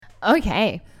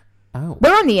Okay. Oh.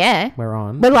 We're on the air. We're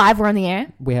on. We're live. We're on the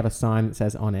air. We have a sign that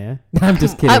says on air. I'm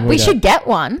just kidding. We should get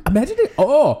one. Imagine it.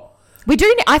 Oh. We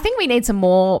do. I think we need some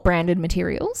more branded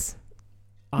materials.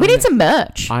 We need some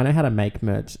merch. I know how to make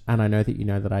merch, and I know that you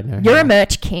know that I know. You're a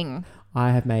merch king.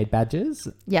 I have made badges.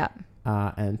 Yeah.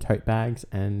 And tote bags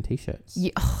and t-shirts.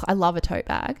 Yeah, I love a tote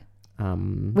bag.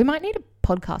 We might need a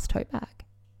podcast tote bag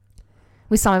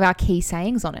with some of our key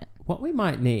sayings on it. What we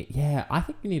might need, I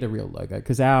think we need a real logo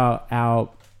because our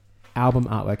album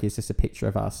artwork is just a picture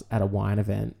of us at a wine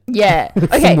event. Yeah.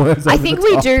 Okay. I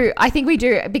think we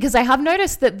do because I have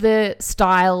noticed that the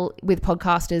style with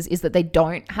podcasters is that they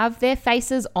don't have their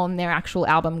faces on their actual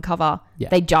album cover. Yeah.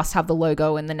 They just have the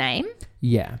logo and the name.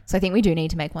 Yeah. So I think we do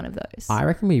need to make one of those. I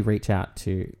reckon we reach out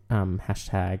to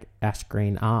hashtag Ash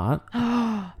Green Art.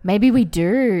 Maybe we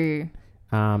do.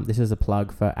 This is a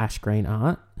plug for Ash Green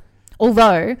Art.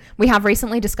 Although we have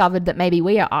recently discovered that maybe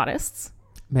we are artists.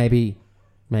 Maybe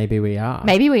we are.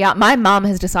 Maybe we are. My mum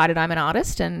has decided I'm an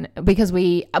artist, and because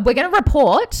we're going to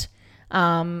report,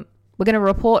 on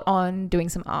doing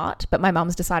some art. But my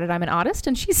mum's decided I'm an artist,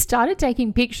 and she started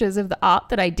taking pictures of the art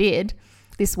that I did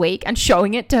this week and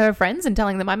showing it to her friends and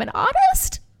telling them I'm an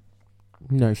artist.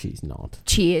 No, she's not.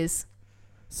 She is.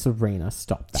 Serena,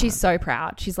 stop that. She's so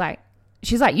proud. She's like,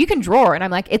 you can draw, and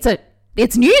I'm like,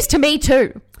 it's news to me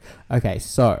too. Okay,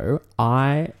 so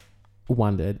I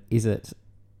wondered, is it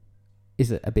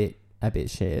a bit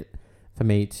shit for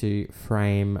me to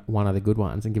frame one of the good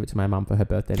ones and give it to my mum for her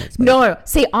birthday next week? No,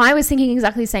 see, I was thinking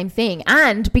exactly the same thing,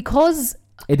 and because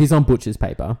it is on butcher's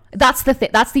paper, that's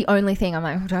the only thing I'm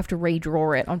like, I have to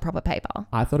redraw it on proper paper.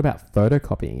 I thought about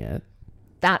photocopying it.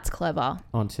 That's clever.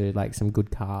 Onto like some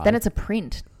good card. Then it's a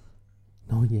print.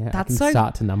 Oh yeah, that's I can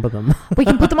start to number them. We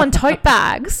can put them on tote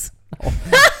bags.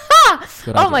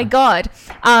 Oh my God.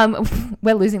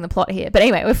 We're losing the plot here. But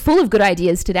anyway, we're full of good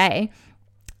ideas today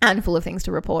and full of things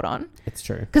to report on. It's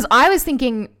true. Because I was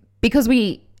thinking, because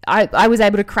I was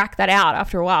able to crack that out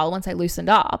after a while once I loosened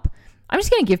up, I'm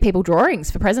just going to give people drawings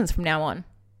for presents from now on.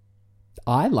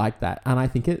 I like that. And I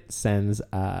think it sends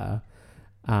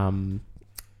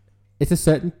it's a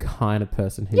certain kind of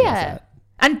person who does that.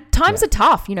 And times are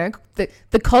tough, you know.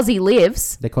 The cozzy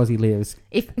lives. The cozzy lives.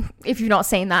 If you've not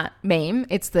seen that meme,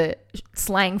 it's the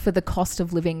slang for the cost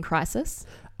of living crisis.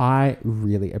 I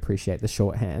really appreciate the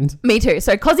shorthand. Me too.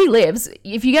 So cozzy lives.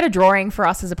 If you get a drawing for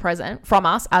us as a present, from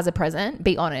us as a present,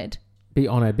 be honoured. Be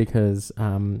honoured because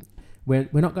we're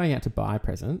not going out to buy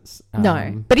presents.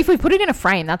 No, but if we put it in a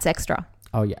frame, that's extra.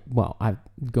 Oh, yeah. Well, I've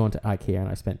gone to IKEA and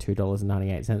I spent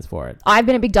 $2.98 for it. I've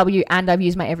been at Big W and I've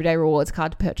used my Everyday Rewards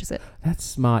card to purchase it. That's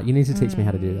smart. You need to teach me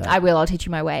how to do that. I will. I'll teach you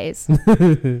my ways.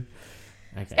 Okay.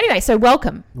 Anyway, so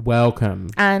welcome. Welcome.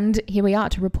 And here we are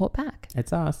to report back.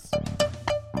 It's us.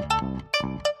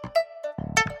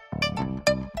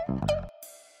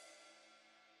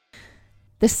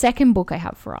 The second book I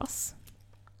have for us.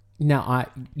 Now,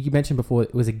 you mentioned before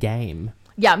it was a game.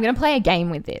 Yeah, I'm going to play a game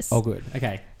with this. Oh, good.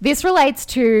 Okay. This relates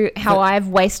to how I've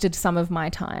wasted some of my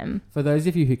time. For those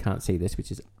of you who can't see this,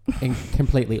 which is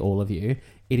completely all of you,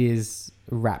 it is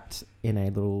wrapped in a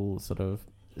little sort of,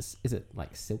 is it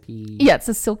like silky? Yeah, it's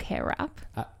a silk hair wrap.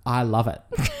 I love it.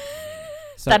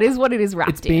 So that is what it is wrapped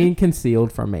in. It's being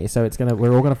concealed from me, so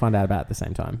we're all going to find out about it at the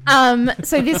same time.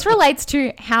 So this relates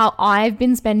to how I've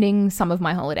been spending some of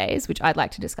my holidays, which I'd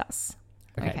like to discuss.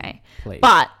 Okay. Please.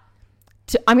 But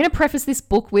I'm going to preface this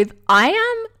book with, I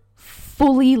am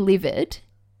fully livid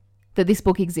that this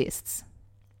book exists.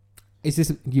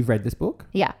 You've read this book?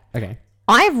 Yeah. Okay.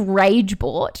 I've rage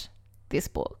bought this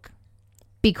book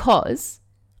because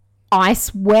I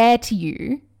swear to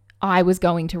you, I was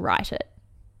going to write it.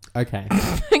 Okay.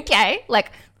 Okay.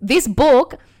 Like this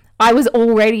book, I was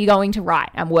already going to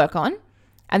write and work on.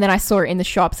 And then I saw it in the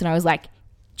shops and I was like,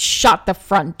 shut the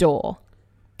front door.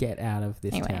 Get out of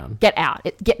this town. Get out.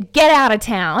 Get out of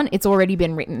town. It's already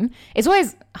been written. It's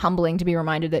always humbling to be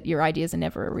reminded that your ideas are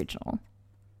never original.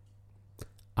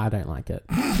 I don't like it.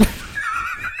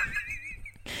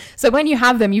 So when you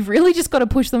have them, you've really just got to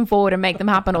push them forward and make them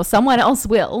happen, or someone else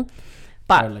will.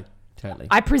 But totally.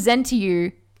 I present to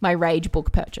you my rage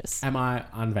book purchase. Am I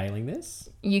unveiling this?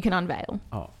 You can unveil.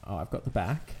 Oh, I've got the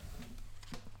back.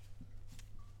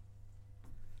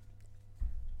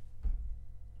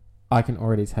 I can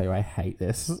already tell you I hate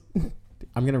this.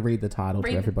 I'm going to read the title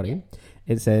to everybody.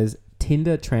 It says,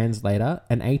 Tinder Translator,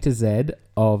 an A to Z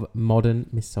of modern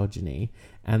misogyny.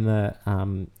 And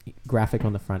the graphic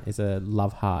on the front is a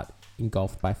love heart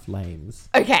engulfed by flames.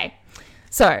 Okay.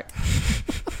 So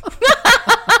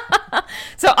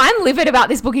I'm livid about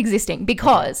this book existing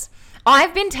because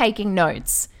I've been taking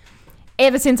notes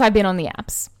ever since I've been on the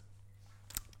apps.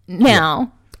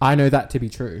 Now, I know that to be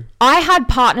true. I had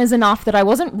partners enough that I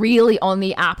wasn't really on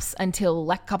the apps until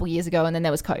like a couple years ago, and then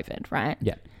there was COVID, right?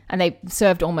 Yeah. And they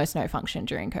served almost no function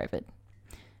during COVID.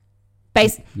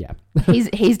 Yeah.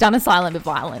 he's done a silent but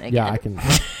violent again. Yeah, I can.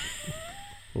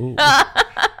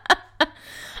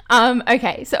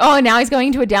 Okay, so now he's going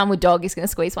into a downward dog. He's going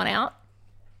to squeeze one out.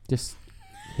 Just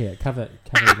here, cover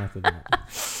your mouth with that.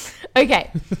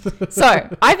 Okay,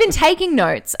 so I've been taking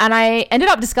notes, and I ended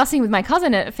up discussing with my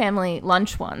cousin at a family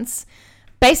lunch once,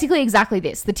 basically exactly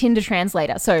this, the Tinder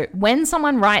translator. So when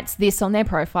someone writes this on their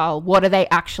profile, what are they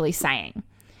actually saying?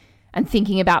 And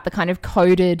thinking about the kind of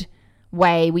coded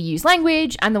way we use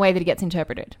language and the way that it gets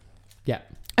interpreted. Yeah.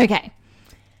 Okay.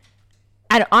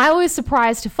 And I was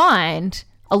surprised to find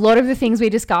a lot of the things we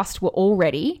discussed were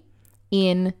already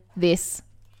in this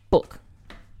book.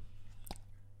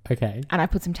 Okay. And I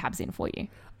put some tabs in for you.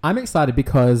 I'm excited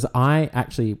because I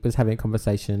actually was having a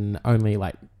conversation only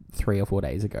like 3 or 4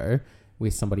 days ago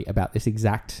with somebody about this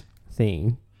exact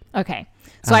thing. Okay.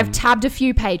 So I've tabbed a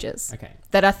few pages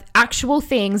that are actual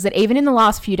things that even in the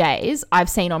last few days I've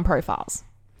seen on profiles.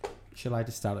 Shall I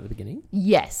just start at the beginning?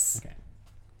 Yes.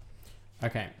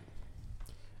 Okay.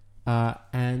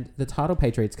 And the title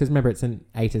page reads, because remember it's an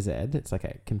A to Z, it's like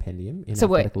a compendium. In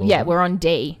we're on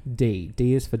D. D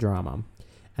is for drama.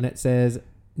 And it says,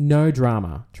 no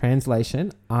drama.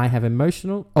 Translation,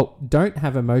 don't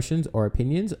have emotions or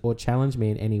opinions or challenge me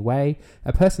in any way.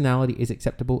 A personality is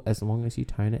acceptable as long as you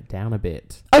tone it down a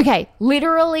bit. Okay,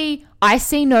 literally, I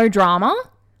see no drama.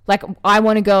 Like, I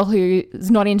want a girl who's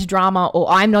not into drama, or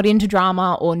I'm not into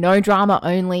drama, or no drama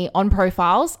only on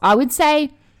profiles. I would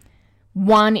say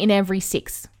 1 in every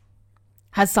 6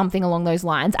 has something along those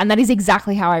lines. And that is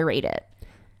exactly how I read it.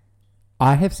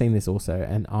 I have seen this also,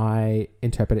 and I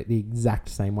interpret it the exact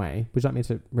same way. Would you like me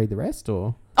to read the rest,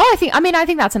 or? Oh, I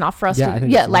think that's enough for us to.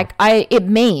 Yeah, like it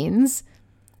means.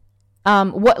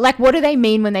 What do they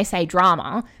mean when they say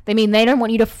drama? They mean they don't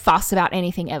want you to fuss about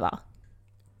anything ever.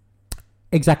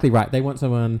 Exactly right. They want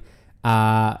someone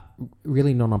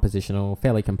really non-oppositional,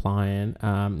 fairly compliant,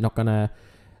 not going to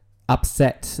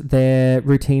upset their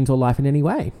routines or life in any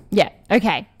way. Yeah.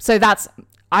 Okay. So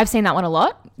I've seen that one a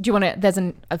lot. Do you want to? There's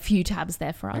a few tabs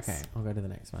there for us. Okay, I'll go to the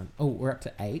next one. Oh, we're up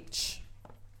to H,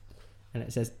 and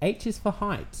it says H is for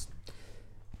height,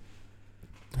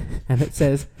 and it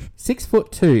says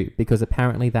 6'2" because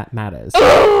apparently that matters.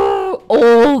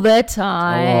 All the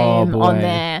time boy. On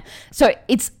there. So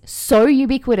it's so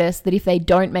ubiquitous that if they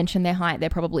don't mention their height, they're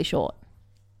probably short.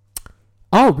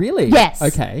 Oh, really? Yes.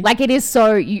 Okay. Like it is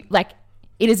it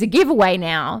is a giveaway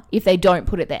now if they don't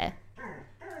put it there.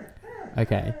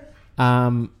 Okay.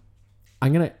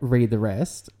 I'm going to read the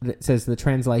rest. It says the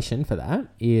translation for that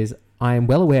is, I am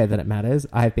well aware that it matters.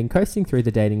 I have been coasting through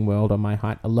the dating world on my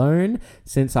height alone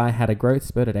since I had a growth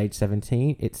spurt at age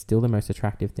 17. It's still the most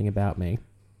attractive thing about me.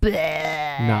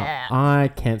 Bleh. No, I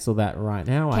cancel that right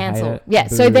now. Cancel. I hate it. Yeah.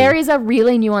 Boo. So there is a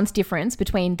really nuanced difference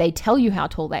between they tell you how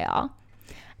tall they are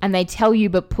and they tell you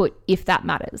but put if that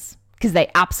matters. Because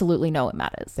they absolutely know it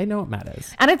matters. They know it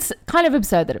matters. And it's kind of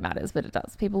absurd that it matters, but it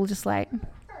does. People just like,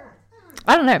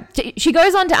 I don't know. She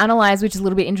goes on to analyze, which is a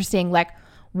little bit interesting, like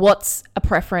what's a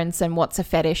preference and what's a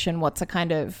fetish and what's a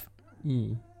kind of,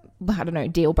 I don't know,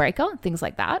 deal breaker, things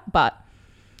like that. But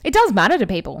it does matter to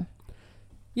people.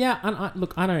 Yeah. And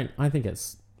I think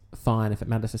it's fine if it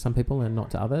matters to some people and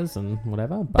not to others and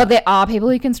whatever. But there are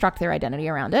people who construct their identity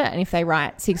around it. And if they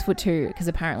write 6'2" because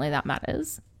apparently that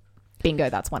matters,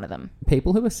 bingo, that's one of them.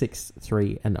 People who are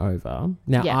 6'3" and over.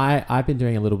 Now, yeah. I've been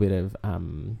doing a little bit of,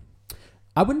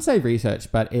 I wouldn't say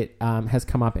research, but it has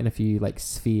come up in a few like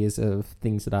spheres of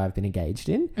things that I've been engaged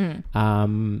in.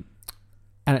 And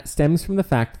it stems from the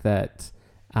fact that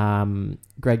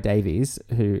Greg Davies,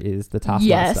 who is the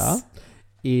Taskmaster,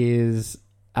 is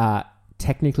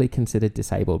technically considered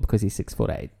disabled because he's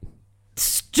 6'8".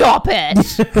 Stop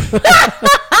it!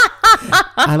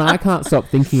 And I can't stop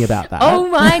thinking about that. Oh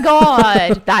my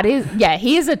God. That is,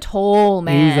 he is a tall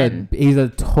man. He's a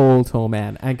tall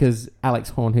man. And because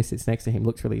Alex Horn, who sits next to him,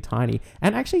 looks really tiny.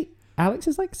 And actually, Alex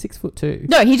is like 6'2".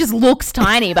 No, he just looks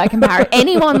tiny by comparison.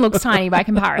 Anyone looks tiny by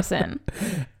comparison.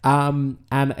 And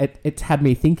it's had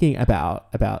me thinking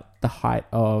about the height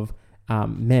of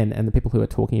men and the people who are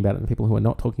talking about it and the people who are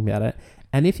not talking about it.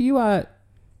 And if you are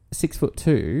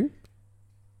 6'2",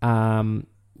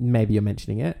 maybe you're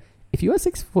mentioning it. If you are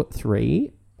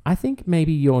 6'3", I think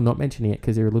maybe you're not mentioning it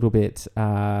because you're a little bit,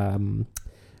 I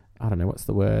don't know, what's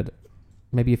the word?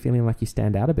 Maybe you're feeling like you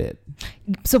stand out a bit.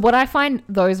 So what I find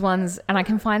those ones, and I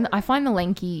find the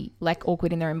lanky, like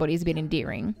awkward in their own bodies a bit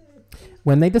endearing.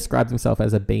 When they describe themselves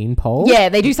as a beanpole. Yeah,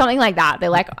 they do something like that.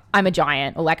 They're like, I'm a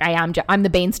giant, or like I'm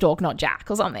the beanstalk, not Jack,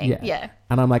 or something. Yeah.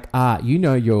 And I'm like,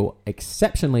 you're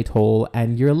exceptionally tall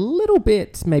and you're a little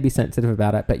bit maybe sensitive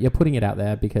about it, but you're putting it out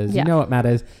there because you know it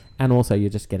matters, and also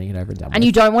you're just getting it over and done with. And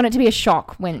you don't want it to be a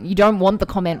shock when you don't want the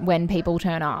comment when people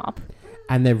turn up.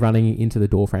 And they're running into the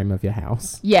doorframe of your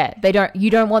house. Yeah,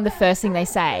 you don't want the first thing they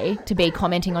say to be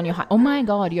commenting on your height. Oh my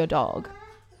God, your dog.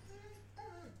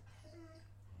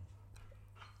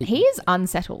 He is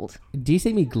unsettled. Do you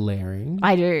see me glaring?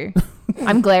 I do.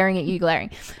 I'm glaring at you,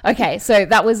 glaring. Okay, so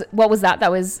what was that?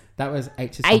 That was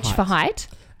H for height.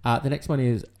 The next one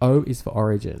is O is for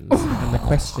origins. And the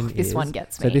question is... This one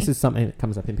gets me. So this is something that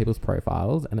comes up in people's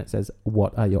profiles and it says,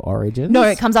 what are your origins? No,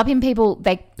 it comes up in people...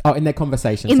 in their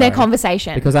conversation. Their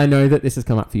conversation. Because I know that this has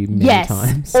come up for you many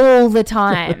times. All the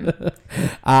time.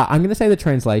 I'm going to say the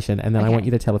translation and then I want you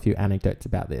to tell a few anecdotes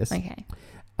about this. Okay.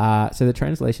 So the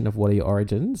translation of what are your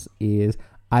origins is,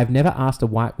 I've never asked a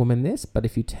white woman this, but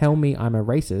if you tell me I'm a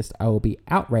racist, I will be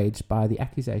outraged by the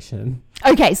accusation.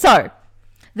 Okay, so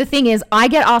the thing is, I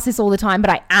get asked this all the time, but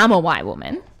I am a white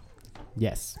woman.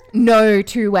 Yes. No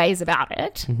two ways about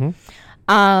it.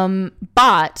 Mm-hmm.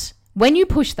 But when you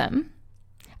push them,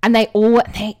 and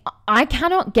I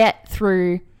cannot get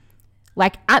through,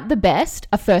 like at the best,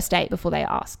 a first date before they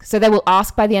ask. So they will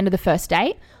ask by the end of the first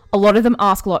date. A lot of them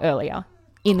ask a lot earlier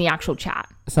in the actual chat.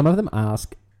 Some of them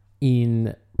ask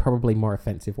in probably more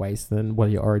offensive ways than what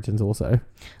are your origins also.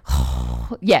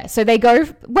 Yeah, so they go,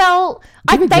 well...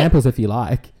 Give examples if you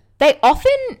like. They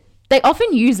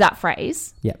often use that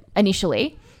phrase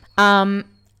initially. I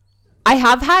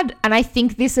have had, and I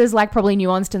think this is like probably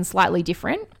nuanced and slightly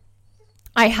different,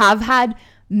 I have had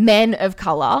men of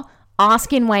colour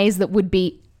ask in ways that would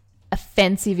be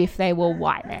offensive if they were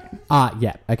white men.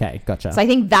 Yeah. Okay. Gotcha. So I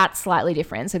think that's slightly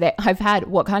different. So I've had,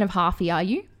 what kind of halfie are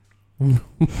you?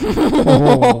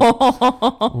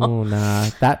 Oh, nah.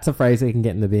 That's a phrase that you can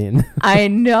get in the bin. I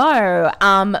know.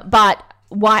 But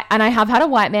white, and I have had a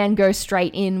white man go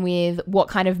straight in with, what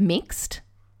kind of mixed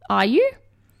are you?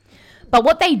 But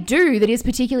what they do that is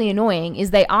particularly annoying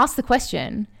is they ask the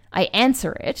question, I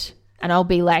answer it, and I'll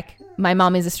be like, my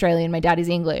mum is Australian, my dad is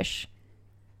English.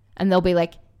 And they'll be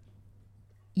like,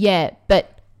 yeah,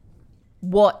 but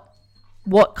what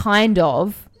kind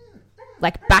of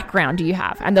like background do you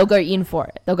have? And they'll go in for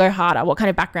it. They'll go harder. What kind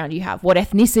of background do you have? What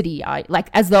ethnicity are you? Like,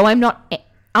 as though I'm not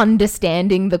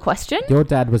understanding the question. Your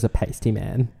dad was a pasty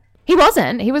man. He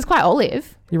wasn't. He was quite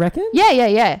olive. You reckon?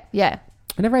 Yeah.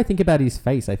 Whenever I think about his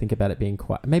face, I think about it being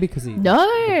quite... Maybe because he... No.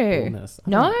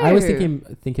 I always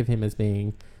think of him as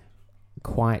being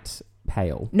quite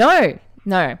pale. No.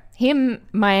 Him,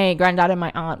 my granddad and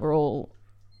my aunt were all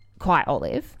quite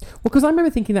olive. Well, because I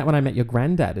remember thinking that when I met your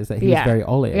granddad, is that he was very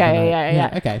olive.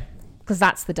 Yeah. Okay. Because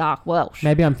that's the dark Welsh.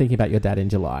 Maybe I'm thinking about your dad in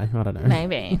July. I don't know.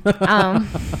 Maybe.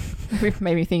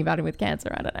 Maybe think about him with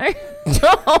cancer. I don't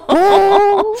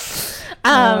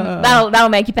know. That'll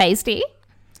make you pasty.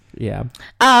 Yeah.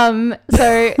 So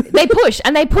they push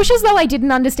as though I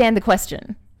didn't understand the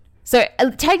question. So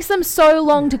it takes them so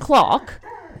long to clock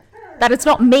that it's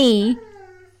not me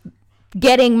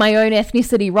getting my own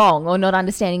ethnicity wrong or not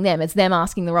understanding them. It's them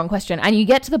asking the wrong question. And you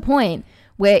get to the point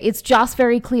where it's just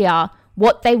very clear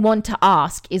what they want to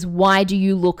ask is, why do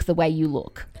you look the way you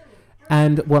look?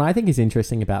 And what I think is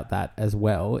interesting about that as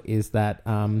well is that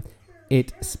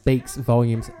it speaks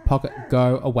volumes. Pocket,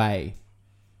 go away.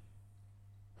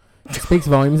 It speaks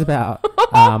volumes about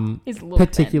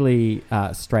particularly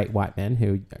straight white men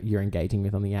who you're engaging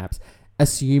with on the apps,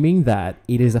 assuming that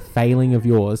it is a failing of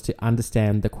yours to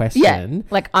understand the question. Yeah,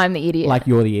 like I'm the idiot. Like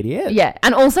you're the idiot. Yeah,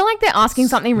 and also like they're asking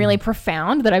something really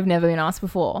profound that I've never been asked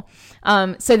before.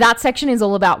 So that section is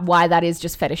all about why that is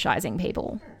just fetishizing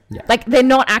people. Yeah. Like they're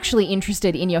not actually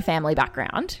interested in your family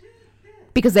background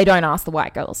because they don't ask the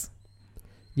white girls.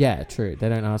 Yeah, true. They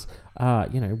don't ask,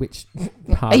 which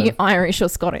part are you Irish or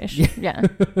Scottish? Yeah.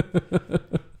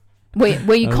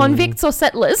 Were you convicts or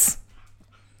settlers?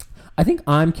 I think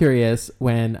I'm curious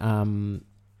when,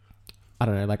 I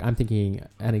don't know, like I'm thinking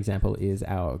an example is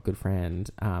our good friend,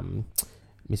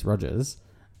 Miss Rogers.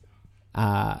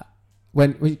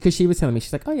 Because she was telling me,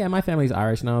 she's like, oh yeah, my family's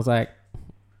Irish. And I was like,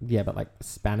 yeah, but like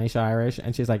Spanish Irish.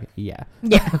 And she's like, yeah.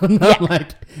 Yeah.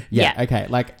 Like, yeah. Okay.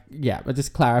 Like, yeah, but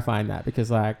just clarifying that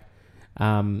because like,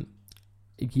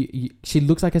 she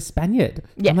looks like a Spaniard.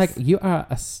 Yes. I'm like, you are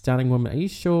a stunning woman. Are you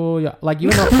sure? You're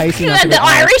not pacing up. The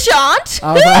Irish aren't.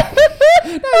 I was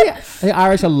like, no, yeah. The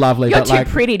Irish are lovely. You're but too like,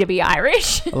 pretty to be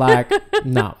Irish. Like,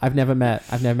 no, I've never met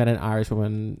an Irish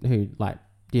woman who like,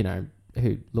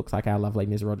 who looks like our lovely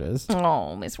Ms. Rogers.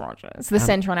 Oh, Miss Rogers. The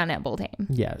centre on our netball team.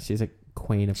 Yeah, she's a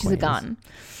queen of queens. She's a gun.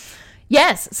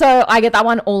 Yes, so I get that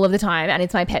one all of the time, and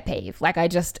it's my pet peeve. Like,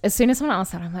 as soon as someone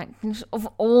asks that, I'm like, of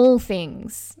all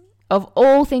things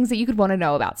that you could want to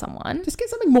know about someone, just get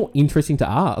something more interesting to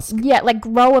ask. Yeah, like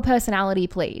grow a personality,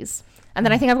 please. And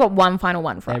then I think I've got one final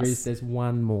one for us. There's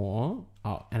one more.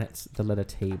 Oh, and it's the letter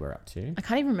T we're up to. I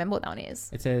can't even remember what that one is.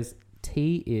 It says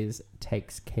T is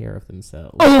takes care of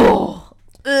themselves. Oh!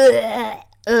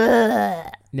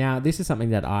 Now, this is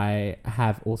something that I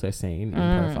have also seen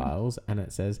in profiles, and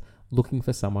it says, looking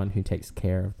for someone who takes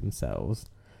care of themselves.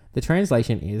 The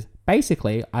translation is,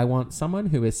 basically, I want someone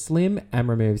who is slim and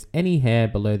removes any hair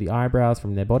below the eyebrows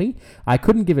from their body. I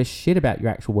couldn't give a shit about your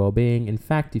actual well-being. In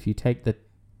fact, if you take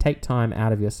time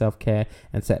out of your self-care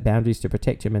and set boundaries to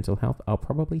protect your mental health, I'll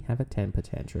probably have a temper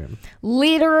tantrum.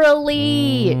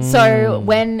 Literally. So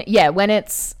when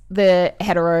it's the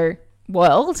hetero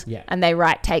world and they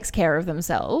write takes care of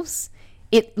themselves,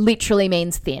 it literally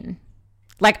means thin.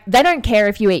 Like, they don't care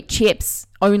if you eat chips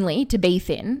only to be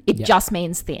thin. It just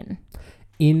means thin.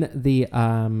 In the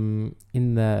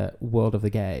world of the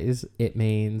gays, it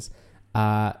means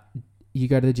you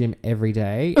go to the gym every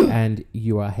day and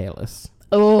you are hairless.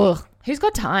 Ugh. Who's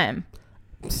got time?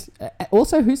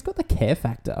 Also, who's got the care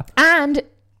factor? And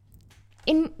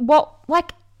in what,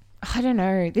 like, I don't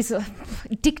know, this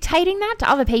dictating that to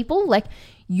other people, like,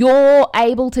 you're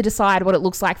able to decide what it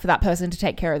looks like for that person to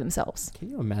take care of themselves. Can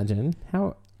you imagine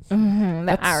how?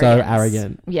 That's arrogance. So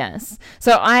arrogant. Yes.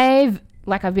 So I've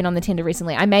been on the Tinder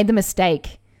recently. I made the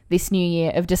mistake this new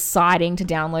year of deciding to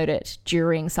download it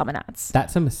during Summernats.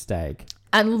 That's a mistake.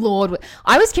 And Lord,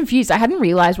 I was confused. I hadn't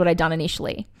realized what I'd done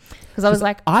initially because I was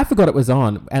like, I forgot it was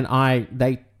on, and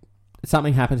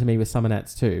something happened to me with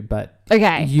Summernats too, but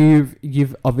okay,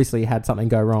 you've obviously had something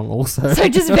go wrong also. So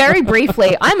just very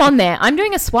briefly, I'm on there, I'm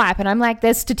doing a swipe, and I'm like,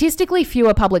 there's statistically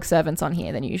fewer public servants on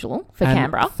here than usual for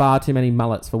Canberra. Far too many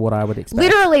mullets for what I would expect.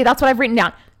 Literally, that's what I've written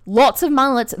down. Lots of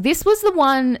mullets. This was the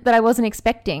one that I wasn't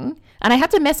expecting, and I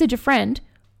had to message a friend,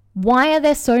 why are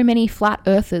there so many flat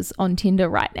earthers on Tinder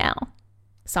right now?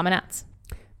 Summernats.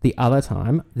 The other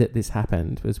time that this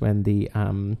happened was when the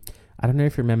I don't know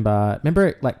if you remember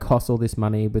it like cost all this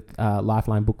money with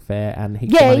Lifeline Book Fair and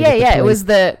it was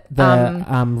the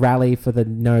rally for the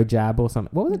no jab or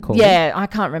something. What was it called? Yeah, I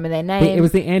can't remember their name. It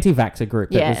was the anti-vaxxer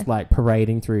group that was like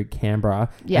parading through Canberra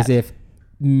as if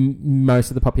most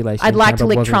of the population. I'd like to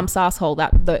lick Trump's asshole.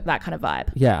 That kind of vibe.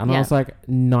 Yeah, and I was like,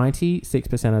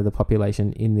 96% of the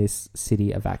population in this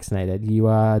city are vaccinated. You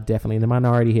are definitely in the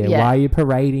minority here. Why are you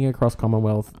parading across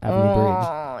Commonwealth Avenue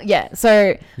Bridge? Yeah.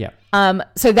 So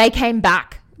so they came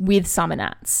back with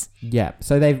Summernats. Yeah.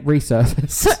 So they've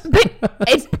resurfaced.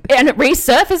 And it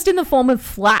resurfaced in the form of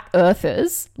flat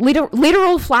earthers,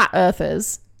 literal flat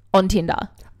earthers on Tinder.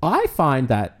 I find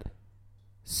that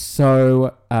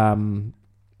so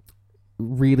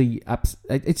really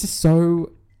it's just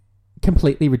so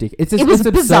completely ridiculous. It was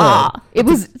bizarre. Absurd. It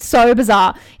was so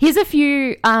bizarre. Here's a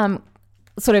few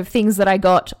sort of things that I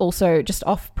got also just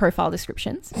off profile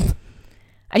descriptions.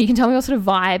 And you can tell me what sort of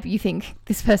vibe you think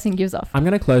this person gives off. I'm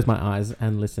going to close my eyes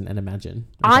and listen and imagine.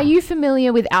 Okay. Are you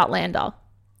familiar with Outlander?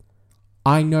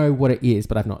 I know what it is,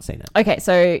 but I've not seen it. Okay,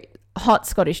 so hot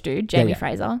Scottish dude, Jamie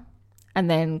Fraser. And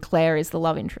then Claire is the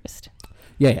love interest.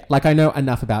 Yeah. Like I know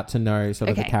enough about to know sort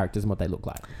of the characters and what they look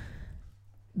like.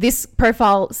 This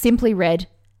profile simply read,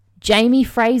 Jamie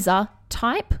Fraser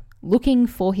type looking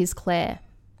for his Claire.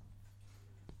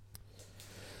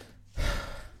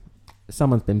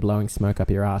 Someone's been blowing smoke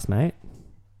up your ass, mate.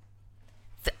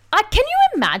 Can you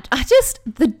imagine?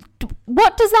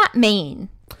 What does that mean?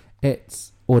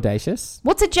 It's audacious.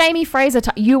 What's a Jamie Fraser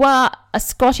type? You are a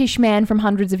Scottish man from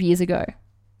hundreds of years ago.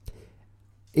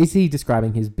 Is he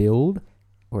describing his build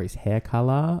or his hair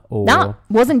colour? Or no,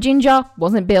 wasn't ginger,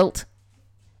 wasn't built.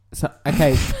 So,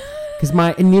 okay, because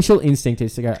my initial instinct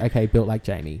is to go, okay, built like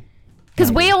Jamie.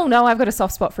 Because we all know I've got a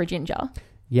soft spot for a ginger.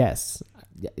 Yes,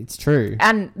 it's true.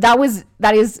 And that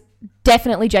is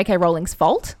definitely J.K. Rowling's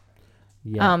fault.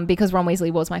 Yeah. Because Ron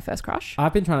Weasley was my first crush.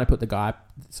 I've been trying to put the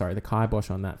kibosh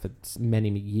on that for many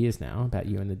years now about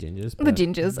you and the gingers. The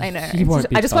gingers, I know.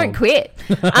 I just won't quit.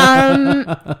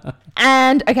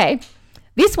 And okay,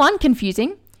 this one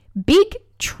confusing. Big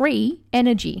tree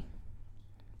energy.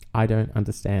 I don't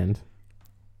understand.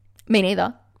 Me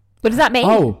neither. What does that mean?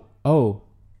 Oh.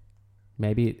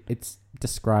 Maybe it's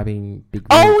describing big.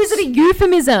 Oh, is it a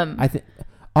euphemism? I think.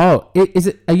 Oh, is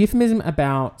it a euphemism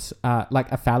about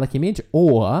like a phallic image?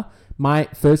 Or my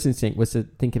first instinct was to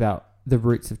think about the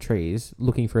roots of trees,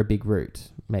 looking for a big root,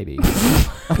 maybe.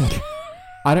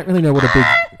 I don't really know what a big...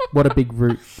 what a big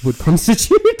root would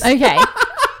constitute. Okay.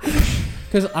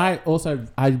 Because I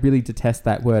really detest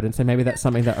that word, and so maybe that's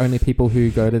something that only people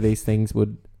who go to these things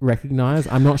would recognize.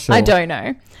 I'm not sure. I don't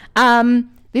know.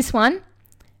 This one,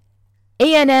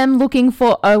 E&M looking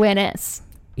for ONS.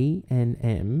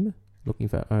 E&M looking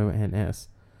for ONS.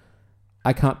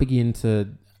 I can't begin to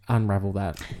unravel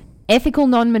that. Ethical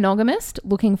non-monogamist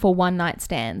looking for one-night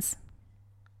stands.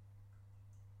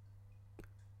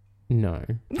 No.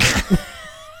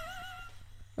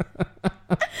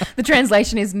 The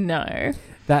translation is no.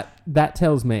 That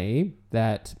tells me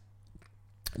that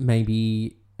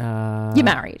maybe you're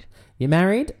married. You're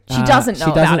married. She doesn't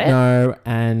know about it. She doesn't know,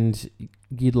 and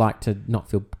you'd like to not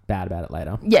feel bad about it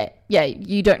later. Yeah.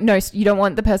 You don't know. You don't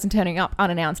want the person turning up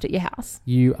unannounced at your house.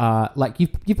 You are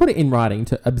you put it in writing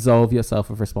to absolve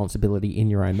yourself of responsibility in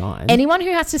your own mind. Anyone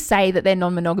who has to say that their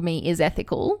non-monogamy is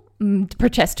ethical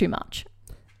protests too much.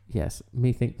 Yes,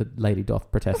 me think the lady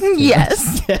doth protest.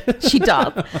 Yes, she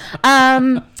does.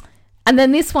 And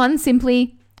then this one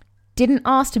simply didn't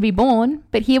ask to be born,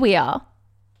 but here we are.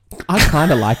 I kind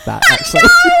of like that, actually.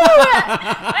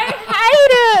 I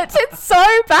hate it. It's so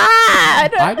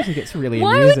bad. I think it's really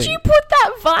Why amusing. would you put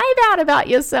that vibe out about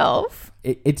yourself?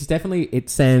 It's definitely, it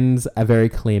sends a very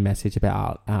clear message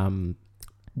about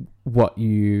what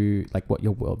your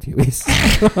worldview is.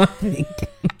 I think.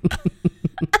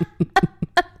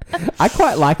 I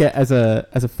quite like it as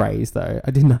a phrase, though.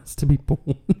 I didn't ask to be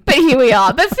born. But here we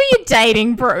are. But for your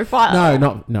dating profile. No,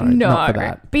 not for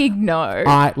that. Big no.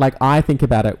 I think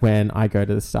about it when I go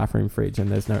to the staff room fridge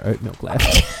and there's no oat milk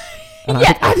left. And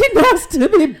Yeah. I didn't ask to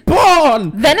be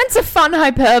born. Then it's a fun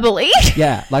hyperbole.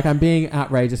 Yeah, like I'm being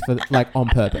outrageous for on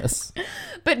purpose.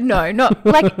 But no, not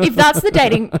like if that's the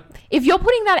dating. If you're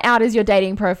putting that out as your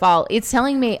dating profile, it's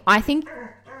telling me, I think.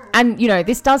 And,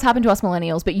 this does happen to us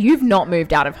millennials, but you've not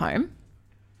moved out of home.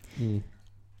 Mm.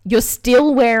 You're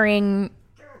still wearing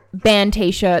band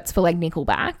T-shirts for,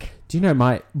 Nickelback. Do you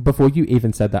know before you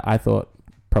even said that, I thought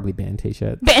probably band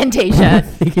T-shirt. Band T-shirt.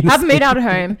 Haven't moved out of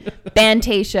home. Band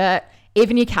T-shirt.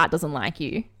 Even your cat doesn't like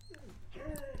you.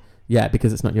 Yeah,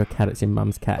 because it's not your cat, it's your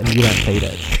mum's cat, and you don't feed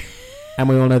it. And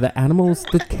we all know that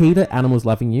the key to animals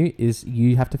loving you is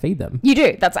you have to feed them. You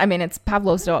do. It's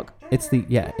Pavlov's dog.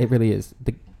 It really is.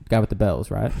 The guy with the bells,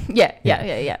 right?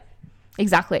 Yeah.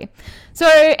 Exactly. So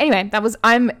anyway,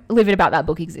 I'm livid about that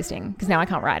book existing because now I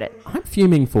can't write it. I'm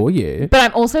fuming for you. But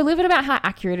I'm also livid about how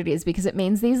accurate it is because it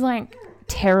means these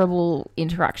terrible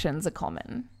interactions are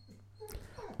common.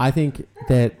 I think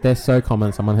they're so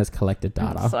common. Someone has collected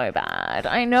data. So bad.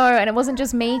 I know. And it wasn't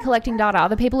just me collecting data.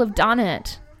 Other people have done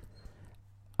it.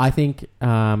 I think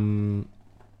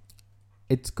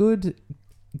it's good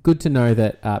to know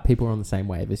that people are on the same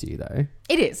wave as you, though.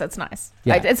 It is. That's nice.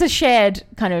 Yeah. It's a shared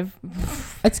kind of...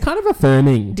 It's kind of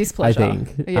affirming, displeasure. I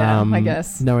think. Yeah, I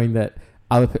guess. Knowing that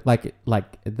other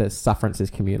the sufferance is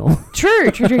communal.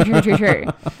 True.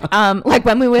 Like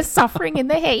when we were suffering in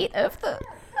the heat of the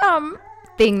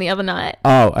thing the other night.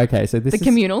 Oh, okay. So this is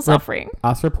communal suffering.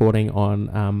 Us reporting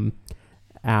on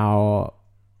our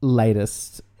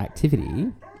latest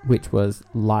activity, which was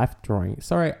life drawing.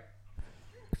 Sorry.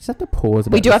 We just have to pause.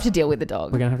 We do have to deal with the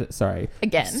dog. We're going to have to... Sorry.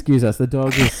 Again. Excuse us. The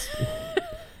dog is...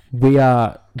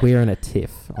 We're in a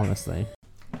tiff, honestly.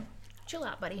 Chill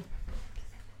out, buddy.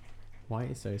 Why are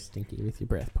you so stinky with your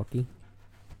breath, Pocky?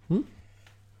 Can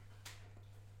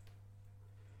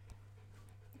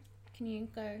you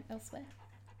go elsewhere?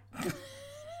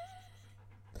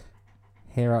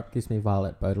 Hair up gives me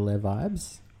Violet Baudelaire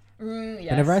vibes. Yes.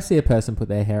 Whenever I see a person put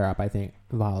their hair up, I think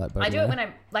Violet Baudelaire. I do it when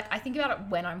I think about it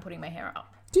when I'm putting my hair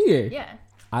up. Do you? Yeah.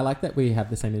 I like that we have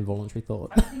the same involuntary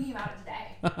thought. I was thinking about it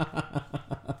today.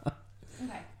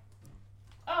 Okay.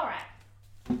 All right.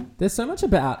 There's so much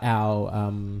about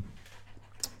our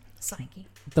psyche.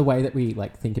 The way that we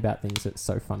think about things, it's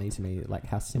so funny to me,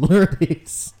 how similar it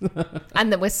is.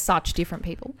 And that we're such different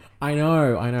people. I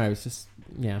know. It's just,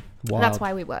 wild. That's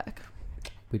why we work.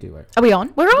 We do work. Are we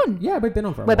on? We're on. Yeah, we've been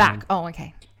on for a while. We're back. Oh,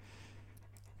 okay.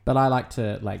 But I like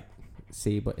to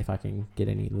see if I can get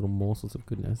any little morsels of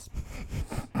goodness.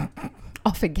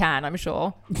 Often can, I'm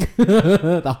sure.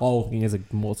 The whole thing is a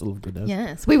morsel of goodness.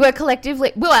 Yes. We were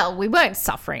collectively... Well, we weren't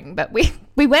suffering, but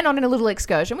we went on a little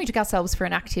excursion. We took ourselves for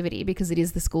an activity because it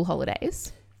is the school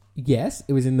holidays. Yes,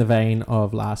 it was in the vein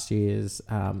of last year's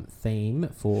theme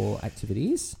for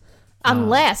activities.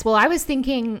 Unless... I was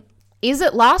thinking, is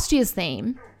it last year's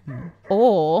theme?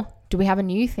 Or do we have a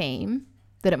new theme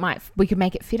that we could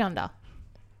make it fit under?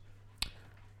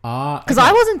 Because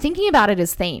I wasn't thinking about it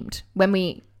as themed when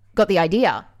we got the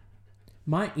idea.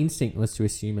 My instinct was to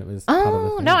assume it was part of the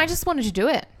theme. No, I just wanted to do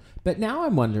it. But now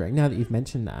I'm wondering, now that you've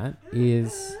mentioned that,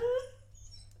 is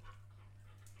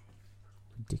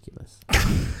ridiculous.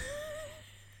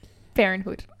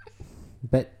 Parenthood.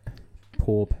 But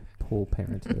poor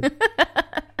parenthood.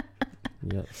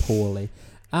 Yeah, poorly.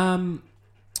 I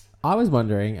was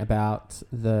wondering about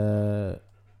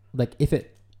if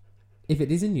it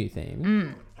is a new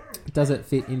theme, does it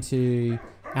fit into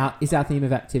is our theme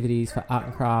of activities for art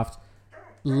and craft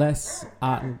less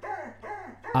art and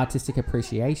artistic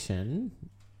appreciation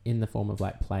in the form of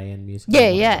like play and music?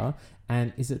 Yeah.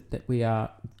 And is it that we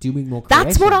are doing more creation?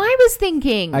 That's what I was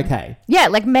thinking. Okay. Yeah,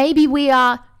 like maybe we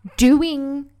are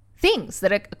doing things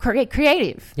that are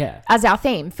creative. Yeah. As our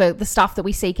theme for the stuff that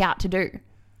we seek out to do.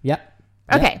 Yep.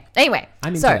 Okay. Anyway,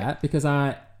 I'm into that because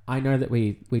I know that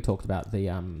we talked about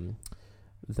the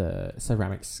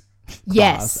ceramics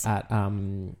class at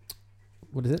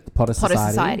what is it? The Potter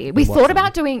Society. We thought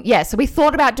about doing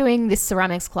this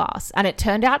ceramics class, and it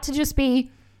turned out to just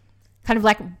be kind of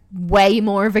like way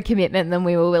more of a commitment than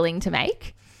we were willing to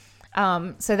make.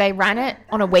 So they ran it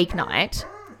on a weeknight,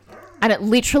 and it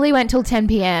literally went till 10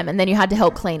 p.m. and then you had to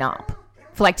help clean up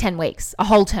for like 10 weeks, a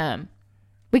whole term.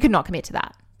 We could not commit to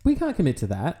that. We can't commit to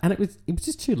that, and it was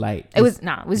just too late. It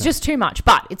was just too much.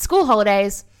 But it's school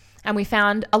holidays, and we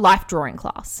found a life drawing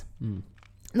class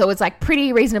that was like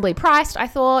pretty reasonably priced, I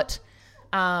thought,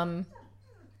 in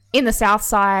the South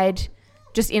Side,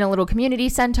 just in a little community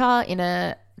centre in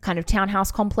a kind of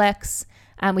townhouse complex,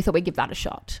 and we thought we'd give that a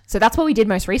shot. So that's what we did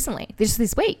most recently,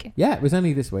 this week. Yeah, it was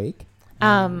only this week.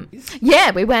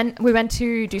 Yeah, we went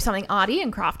to do something arty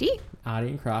and crafty. Arty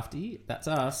and crafty, that's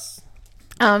us.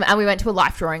 And we went to a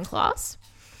life drawing class.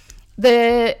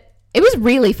 It was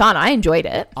really fun. I enjoyed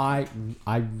it. I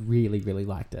really, really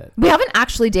liked it. We haven't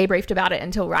actually debriefed about it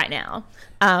until right now.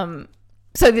 I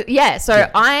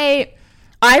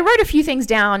wrote a few things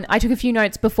down. I took a few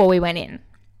notes before we went in.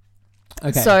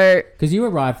 Okay. So, because you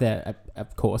arrived there,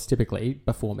 of course, typically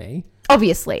before me.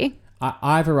 Obviously.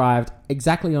 I've arrived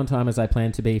exactly on time as I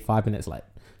planned to be, 5 minutes late.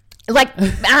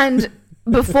 And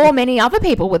before many other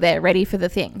people were there ready for the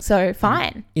thing. So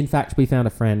fine. In fact, we found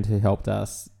a friend who helped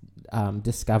us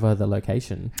discover the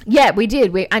location. Yeah, we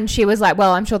did. And she was like,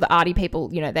 well, I'm sure the arty people,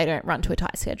 they don't run to a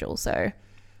tight schedule. So,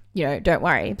 don't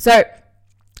worry. So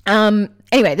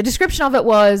anyway, the description of it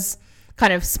was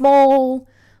kind of small,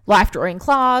 life drawing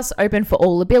class, open for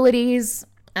all abilities.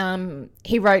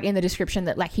 He wrote in the description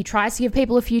that like he tries to give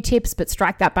people a few tips, but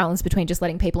strike that balance between just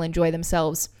letting people enjoy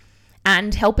themselves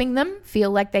and helping them feel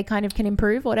like they kind of can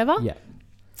improve or whatever. Yeah.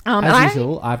 As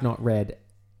usual, I've not read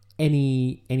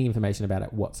any information about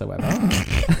it whatsoever.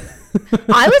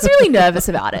 I was really nervous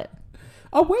about it.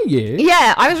 Oh, were you?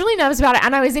 Yeah, I was really nervous about it,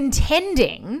 and I was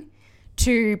intending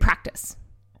to practice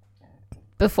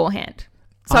beforehand.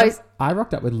 So I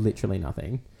rocked up with literally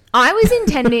nothing. I was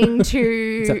intending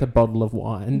to... Except a bottle of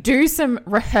wine. Do some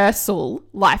rehearsal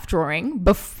life drawing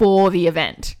before the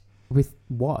event. With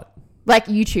what? Like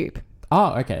YouTube.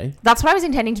 Oh, okay. That's what I was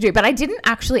intending to do, but I didn't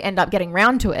actually end up getting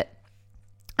round to it.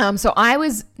 So I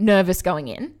was nervous going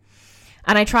in,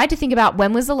 and I tried to think about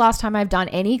when was the last time I've done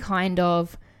any kind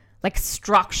of like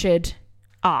structured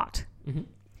art. Mm-hmm.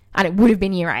 And it would have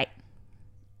been year 8.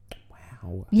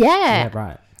 Wow. Yeah. Yeah,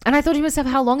 right. And I thought to myself,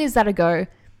 how long is that ago?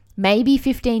 Maybe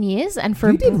 15 years. And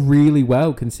you did really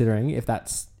well considering if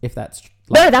that's like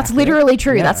no, that's accurate. Literally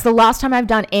true. Yeah. That's the last time I've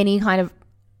done any kind of,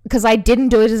 because I didn't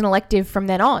do it as an elective from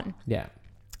then on. Yeah.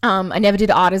 I never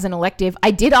did art as an elective. I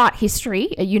did art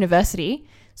history at university.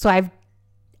 So I've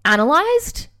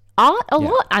analysed art a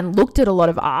lot and looked at a lot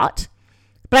of art,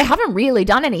 but I haven't really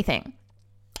done anything.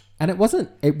 And it wasn't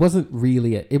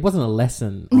really it wasn't a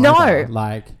lesson No, either.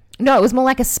 no, it was more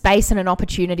like a space and an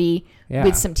opportunity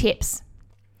with some tips.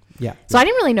 Yeah. So I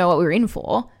didn't really know what we were in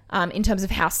for in terms of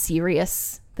how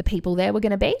serious the people there were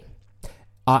going to be.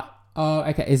 Oh,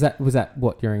 okay. Was that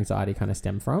what your anxiety kind of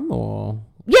stemmed from, or?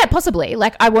 Yeah, possibly.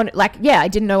 I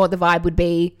didn't know what the vibe would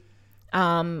be.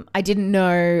 I didn't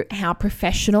know how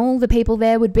professional the people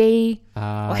there would be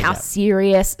or how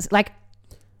serious. Like,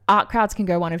 art crowds can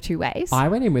go one of two ways. I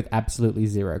went in with absolutely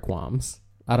zero qualms.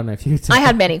 I don't know if you... I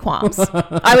had many qualms.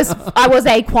 I was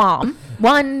a qualm.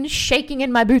 One shaking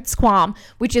in my boots qualm,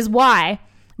 which is why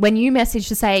when you messaged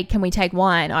to say, can we take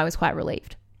wine, I was quite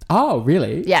relieved. Oh,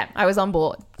 really? Yeah, I was on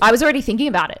board. I was already thinking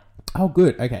about it. Oh,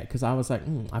 good. Okay, because I was like,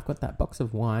 I've got that box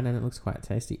of wine and it looks quite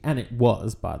tasty. And it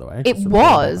was, by the way. It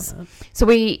was. So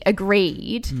we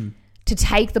agreed to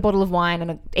take the bottle of wine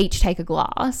and each take a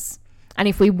glass. And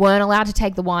if we weren't allowed to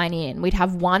take the wine in, we'd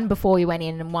have one before we went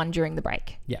in and one during the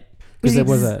break. Yeah. Because there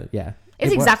was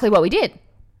It's exactly what we did.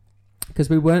 Because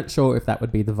we weren't sure if that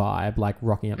would be the vibe, like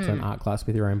rocking up to an art class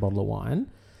with your own bottle of wine.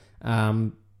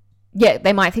 Yeah,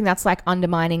 they might think that's like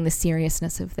undermining the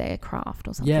seriousness of their craft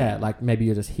or something. Yeah, like maybe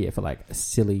you're just here for like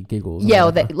silly giggles. Yeah,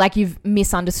 or like you've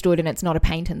misunderstood and it's not a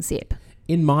paint and sip.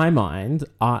 In my mind,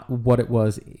 what it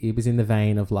was in the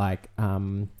vein of like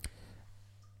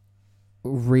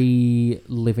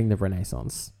reliving the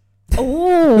Renaissance.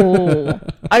 Oh,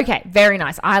 okay, very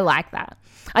nice. I like that.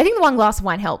 I think the one glass of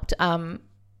wine helped,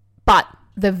 but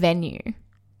the venue.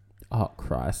 Oh,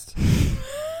 Christ.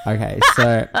 Okay,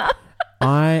 so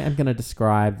I am going to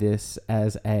describe this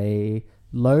as a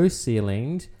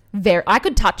low-ceilinged... I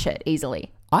could touch it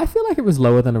easily. I feel like it was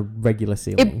lower than a regular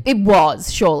ceiling. It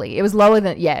was, surely. It was lower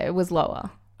than... Yeah, it was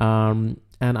lower. And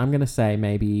I'm going to say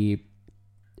maybe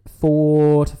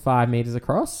 4 to 5 meters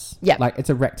across. Yeah. Like, it's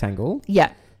a rectangle.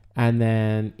 Yeah. And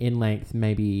then in length,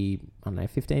 maybe, I don't know,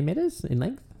 15 meters in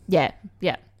length? Yeah,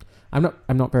 yeah. I'm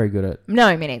not very good at...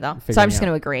 No, me neither. So I'm just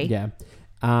going to agree. Yeah.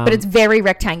 But it's very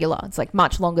rectangular. It's like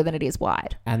much longer than it is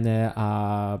wide. And there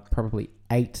are probably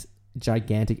 8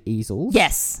 gigantic easels.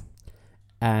 Yes.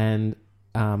 And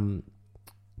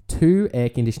 2 air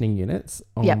conditioning units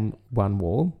on one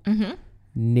wall. Mm-hmm.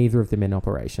 Neither of them in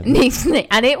operation. And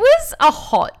it was a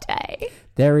hot day.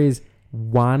 There is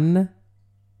one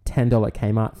 $10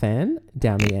 Kmart fan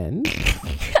down the end.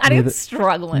 And it's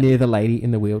struggling. Near the lady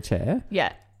in the wheelchair.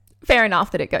 Yeah. Fair enough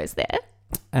that it goes there.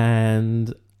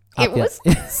 And...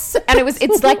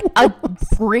 it's like a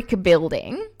brick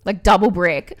building, like double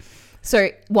brick. So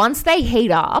once they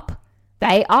heat up,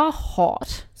 they are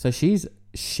hot. So she is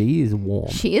warm.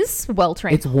 She is well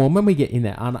trained. It's warm when we get in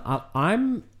there, and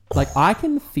I'm like, I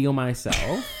can feel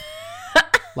myself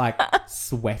like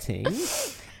sweating.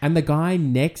 And the guy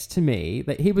next to me,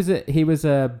 that he was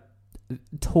a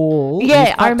tall,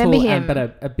 yeah, I remember him, but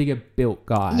a bigger built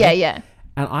guy. Yeah, yeah.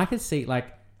 And I could see like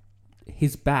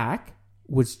his back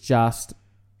was just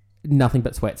nothing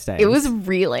but sweat stains. It was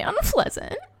really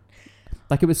unpleasant.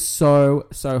 Like, it was so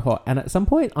hot. And at some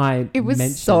point it was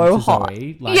mentioned so to hot.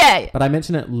 Zoe, Yeah. But I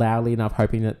mentioned it loudly enough,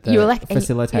 hoping that the you were like,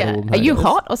 facilitator will notice. Are you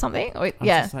hot or something? Or, I was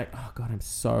just like, oh God, I'm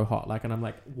so hot. Like, and I'm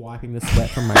like wiping the sweat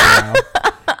from my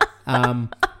brow.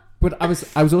 But I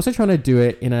was also trying to do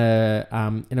it in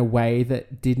a way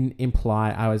that didn't imply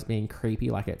I was being creepy.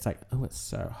 Like, it's like, oh, it's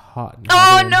so hot.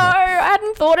 Oh no, I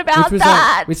hadn't thought about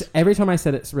that. Which every time I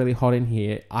said it's really hot in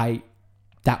here,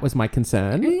 that was my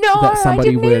concern. No, that somebody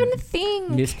I didn't would even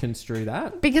think. Misconstrue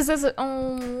that. Because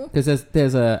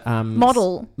there's a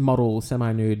model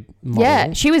semi-nude model.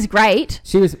 Yeah, she was great.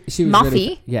 She was Muffy.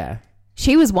 Really, yeah.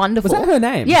 She was wonderful. Was that her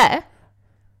name? Yeah.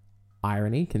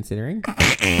 Irony, considering.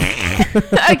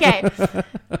 Okay.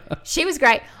 She was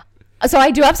great. So I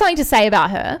do have something to say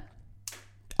about her.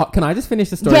 Oh, can I just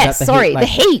finish the story? Yes, the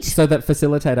heat. So that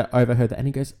facilitator overheard that and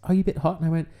he goes, "Oh, you a bit hot?" And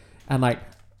I went, and like,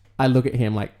 I look at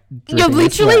him like, you're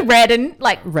literally red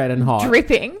and hot,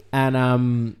 dripping. And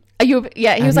are you?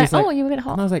 Yeah, he was like, "Oh, are you a bit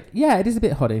hot?" And I was like, "Yeah, it is a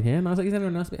bit hot in here." And I was like, "Is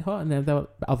anyone else a bit hot?" And then there were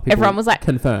other people. Everyone was like,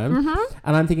 confirmed. Mm-hmm.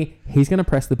 And I'm thinking he's going to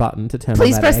press the button to turn.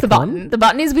 Please on that press the aircon. button. The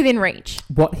button is within reach.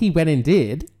 What he went and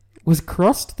did was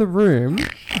crossed the room,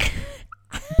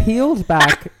 peeled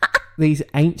back these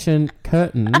ancient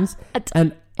curtains,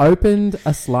 and opened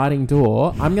a sliding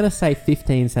door. I'm going to say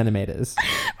 15 centimeters.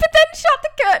 But then shut the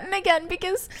curtain again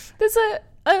because there's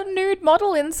a nude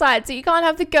model inside, so you can't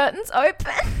have the curtains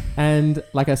open. And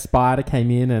like a spider came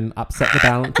in and upset the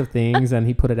balance of things, and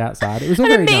he put it outside. It was all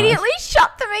very nice. Immediately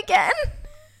shut them again.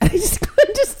 And he just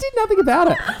did nothing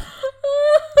about it.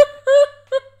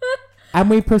 And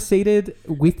we proceeded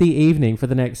with the evening for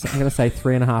the next, I'm going to say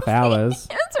 3.5 hours.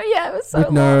 It was so with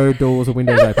long. No doors or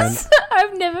windows open.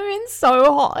 I've never been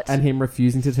so hot. And him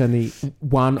refusing to turn the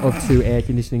one of 2 air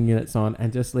conditioning units on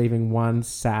and just leaving one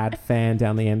sad fan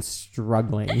down the end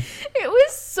struggling. It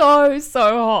was so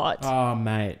hot. Oh,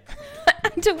 mate. I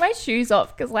took my shoes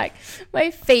off because like my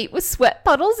feet were sweat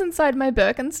puddles inside my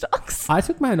Birkenstocks. I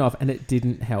took mine off and it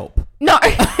didn't help. No.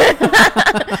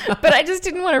 But I just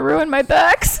didn't want to ruin my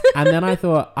Birks. And then I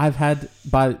thought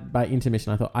by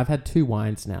intermission, I thought I've had 2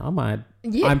 wines now.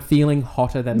 I'm feeling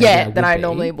hotter than I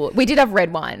normally would. We did have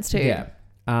red wines too. Yeah.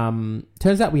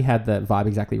 Turns out we had the vibe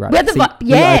exactly right. We had the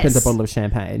He opened a bottle of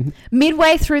champagne.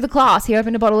 Midway through the class, he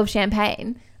opened a bottle of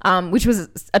champagne, which was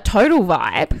a total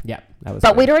vibe. Yeah, that was.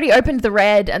 But we'd already opened the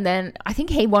red, and then I think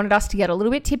he wanted us to get a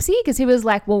little bit tipsy because he was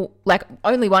like, "Well, like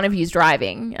only one of you's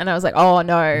driving," and I was like, "Oh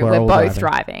no, we're both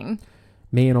driving."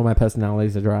 Me and all my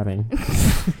personalities are driving.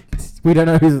 We don't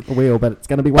know who's at the wheel, but it's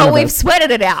going to be one of us. But we've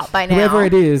sweated it out by now. Whoever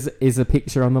it is a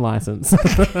picture on the license.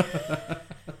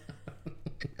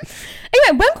 Anyway,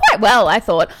 it went quite well, I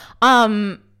thought.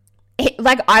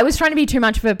 I was trying to be too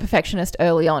much of a perfectionist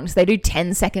early on because they do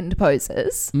 10-second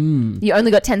poses. You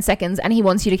only got 10 seconds and he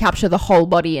wants you to capture the whole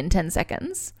body in 10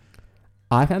 seconds.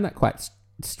 I found that quite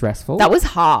stressful. That was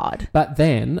hard. But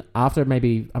then after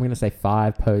maybe, I'm going to say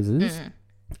 5 poses,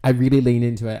 I really leaned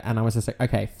into it and I was just like,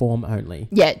 okay, form only.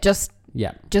 Yeah.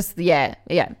 Yeah.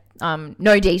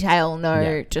 No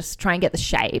detail, just try and get the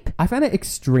shape. I found it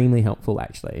extremely helpful,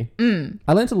 actually.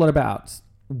 I learned a lot about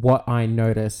what I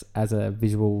notice as a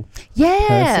visual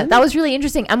person. That was really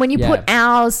interesting. And when you put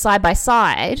ours side by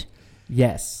side,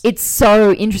 yes, it's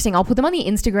so interesting. I'll put them on the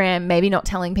Instagram, maybe not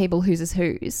telling people whose is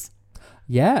whose.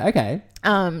 Yeah, okay.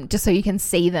 Just so you can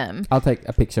see them. I'll take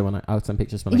a picture I'll send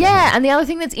pictures when I get home. And the other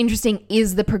thing that's interesting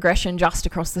is the progression just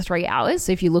across the 3 hours.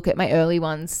 So if you look at my early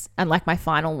ones and like my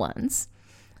final ones,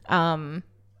 the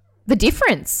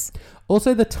difference.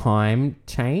 Also the time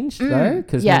changed though,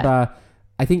 because remember,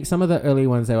 I think some of the early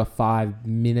ones, they were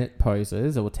 5-minute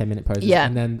poses or 10-minute poses. Yeah.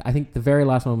 And then I think the very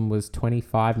last one was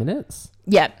 25 minutes.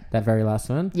 Yeah. That very last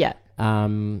one. Yeah.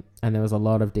 And there was a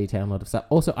lot of detail and a lot of stuff.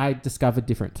 Also, I discovered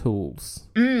different tools.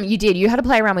 You did. You had to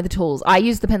play around with the tools. I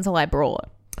used the pencil I brought.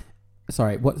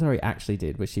 Sorry, what Zoe actually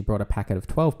did was she brought a packet of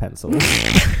 12 pencils.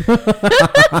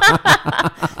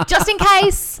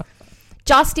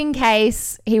 Just in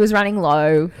case he was running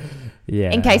low.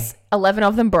 Yeah. In case 11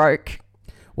 of them broke.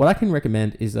 What I can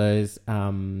recommend is those,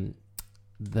 I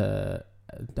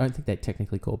don't think they're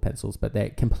technically called pencils, but they're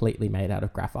completely made out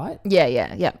of graphite.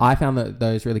 Yeah. I found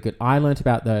those really good. I learnt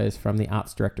about those from the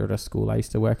arts director at a school I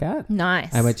used to work at.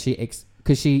 Nice. And when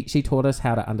because she taught us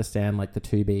how to understand like the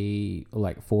 2B,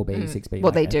 like 4B, 6B.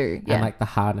 What they do, and like the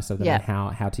hardness of them and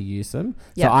how to use them.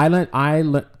 Yeah. So I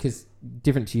learnt, because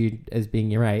different to you as being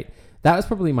your 8, that was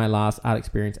probably my last art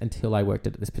experience until I worked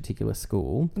at this particular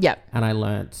school. Yep. And I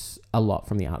learnt a lot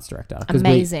from the arts director.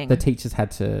 Amazing. The teachers had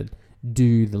to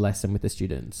do the lesson with the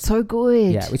students. So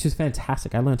good. Yeah, which was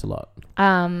fantastic. I learnt a lot.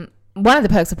 One of the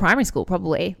perks of primary school,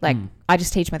 probably. Like, I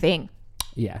just teach my thing.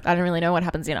 Yeah. I don't really know what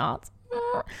happens in arts.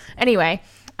 Anyway,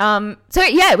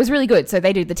 it was really good. So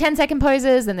they did the 10-second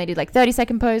poses, then they did like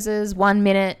 30-second poses, 1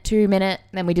 minute, 2 minute,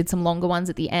 then we did some longer ones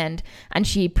at the end, and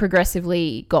she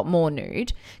progressively got more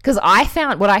nude. Because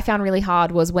what I found really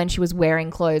hard was when she was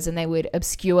wearing clothes and they would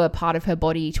obscure part of her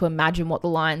body to imagine what the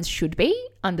lines should be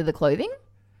under the clothing.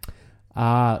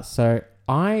 So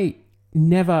that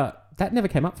never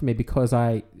came up for me because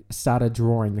I started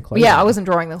drawing the clothing. Yeah, I wasn't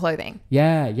drawing the clothing.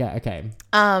 Yeah, okay.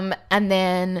 And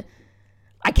then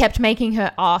I kept making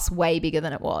her ass way bigger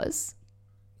than it was.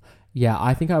 Yeah,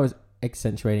 I think I was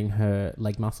accentuating her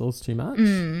leg muscles too much.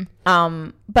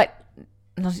 But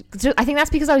I think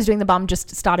that's because I was doing the bum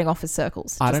just starting off as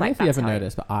circles. I don't know if you ever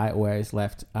noticed, but I always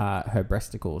left her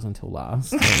breasticles until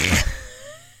last.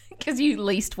 Because you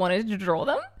least wanted to draw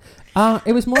them?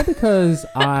 It was more because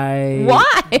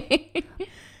Why?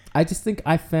 I just think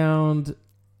I found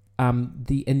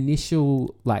the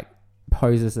initial like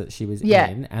poses that she was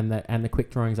in and the quick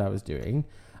drawings I was doing,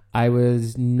 I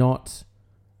was not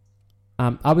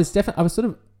I was sort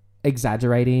of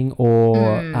exaggerating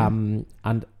or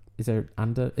is there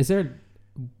an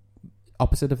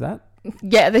opposite of that?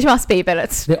 Yeah, there must be, but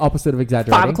it's the opposite of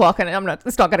exaggerating. 5 o'clock and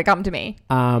it's not going to come to me.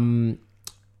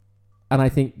 And I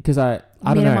think because I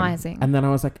minimizing. Don't know. And then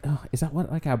I was like, oh, is that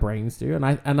what like our brains do? And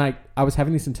I was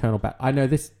having this internal I know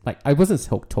this, like I wasn't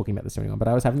talking about this to anyone, but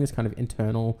I was having this kind of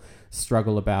internal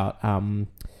struggle about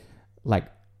like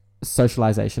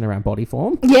socialization around body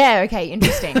form. Yeah, okay,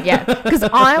 interesting. Yeah. Because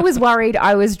I was worried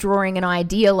I was drawing an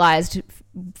idealized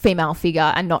female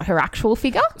figure and not her actual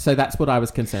figure. So that's what I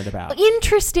was concerned about.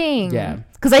 Interesting. Yeah.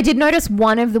 Because I did notice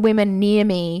one of the women near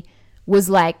me was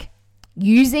like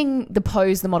using the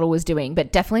pose the model was doing,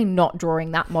 but definitely not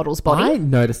drawing that model's body. I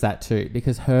noticed that too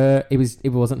because it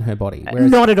wasn't her body.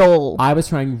 Not at all. I was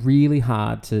trying really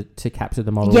hard to capture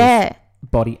the model's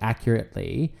body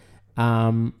accurately,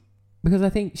 because I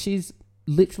think she's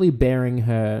literally bearing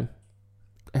her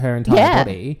entire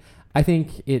body. I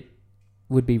think it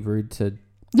would be rude to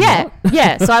yeah.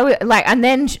 So I would like, and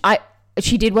then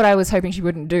she did what I was hoping she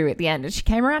wouldn't do at the end, and she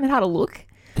came around and had a look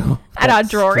at our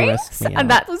drawings, and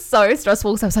that was so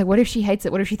stressful because I was like, what if she hates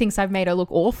it? What if she thinks I've made her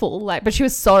look awful? Like, but she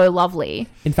was so lovely.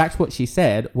 In fact, what she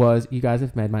said was, you guys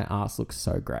have made my ass look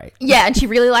so great. Yeah, and she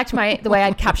really liked the way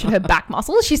I'd captured her back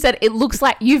muscles. She said, it looks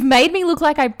like you've made me look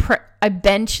like I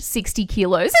bench 60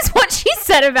 kilos is what she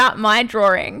said about my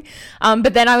drawing.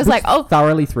 But then I was like, oh,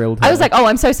 thoroughly thrilled her. I was like, oh,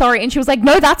 I'm so sorry. And she was like,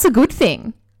 no, that's a good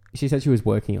thing. She said she was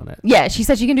working on it. Yeah, she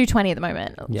said she can do 20 at the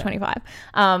moment, 25.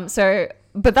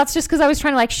 But that's just because I was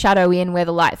trying to like shadow in where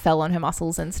the light fell on her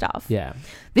muscles and stuff. Yeah.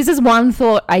 This is one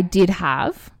thought I did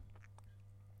have.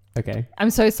 Okay. I'm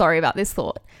so sorry about this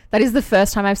thought. That is the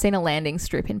first time I've seen a landing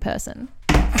strip in person.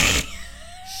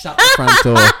 Shut the front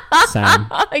door, Sam.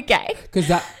 Okay. Because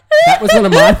that was one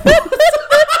of my thoughts.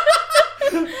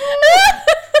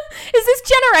 Is this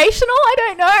generational? I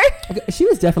don't know. Okay, she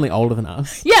was definitely older than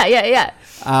us. Yeah.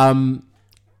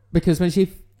 Because when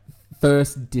she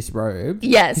first disrobed,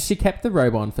 yes, she kept the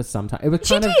robe on for some time. It was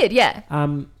she did, yeah.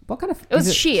 What kind of? It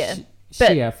was sheer.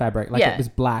 Sheer fabric, like it was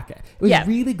black. It was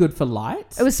really good for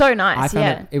light. It was so nice. I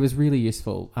found it was really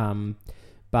useful.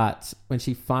 But when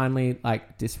she finally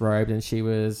like disrobed and she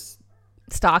was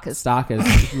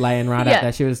Starkers laying right out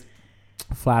there, she was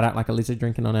flat out like a lizard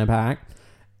drinking on her back.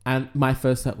 And my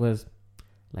first thought was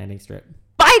landing strip.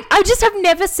 But I just have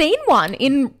never seen one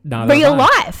in real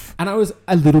life. And I was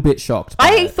a little bit shocked.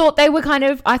 I thought they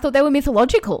were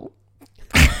mythological.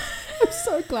 I'm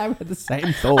so glad we had the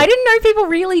same thought. I didn't know people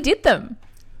really did them.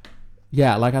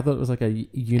 Yeah, like I thought it was like a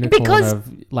unicorn of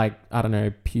like, I don't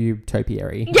know, pube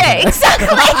topiary. Yeah, exactly.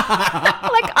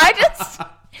 Like I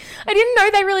didn't know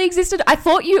they really existed. I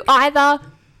thought you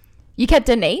kept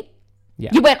it neat,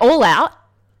 you went all out,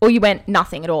 or you went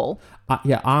nothing at all.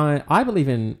 I believe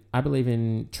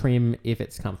in trim if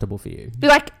it's comfortable for you.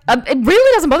 Like it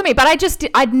really doesn't bother me, but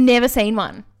I'd never seen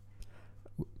one.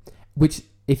 Which,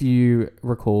 if you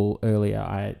recall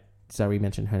earlier, Zoe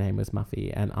mentioned her name was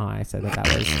Muffy, and I said that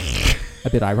was a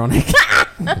bit ironic.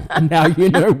 And now you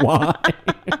know why.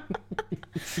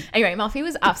 Anyway, Muffy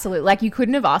was absolute. Like, you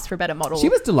couldn't have asked for a better model. She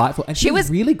was delightful, and she was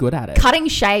really good at it. Cutting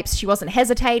shapes. She wasn't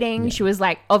hesitating. Yeah. She was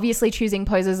like obviously choosing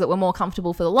poses that were more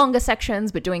comfortable for the longer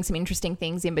sections, but doing some interesting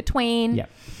things in between. Yeah.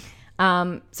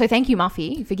 So thank you,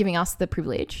 Muffy, for giving us the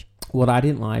privilege. What I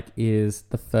didn't like is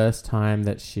the first time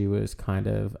that she was kind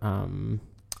of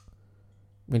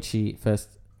when she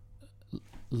first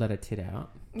let her tit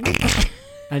out.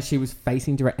 And she was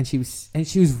facing direct, and she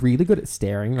was really good at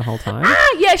staring the whole time.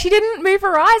 Yeah, she didn't move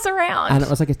her eyes around. And it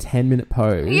was like a 10-minute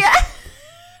pose. Yeah.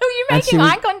 Were you making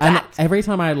eye contact? And every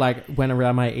time I like went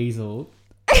around my easel,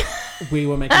 we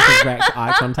were making direct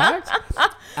eye contact.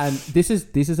 And this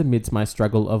is amidst my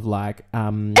struggle of like,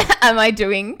 am I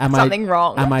doing something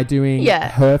wrong? Am I doing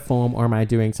her form, or am I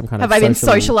doing some kind of? Have I been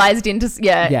socialized into?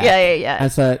 Yeah.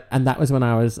 And that was when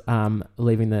I was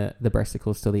leaving the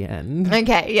breasticles till the end.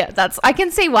 Okay, yeah, I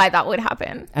can see why that would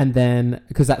happen. And then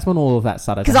because that's when all of that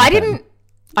started. Because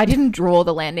I didn't draw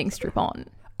the landing strip on.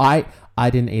 I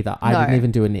didn't either. I didn't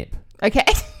even do a nip. Okay.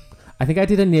 I think I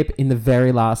did a nip in the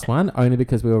very last one, only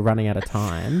because we were running out of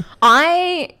time.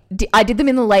 I did them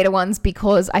in the later ones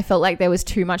because I felt like there was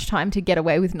too much time to get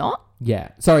away with not. Yeah.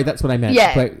 Sorry, that's what I meant.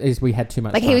 Yeah. Is we had too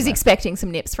much time. Like, he was expecting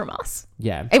some nips from us.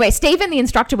 Yeah. Anyway, Stephen, the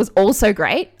instructor, was also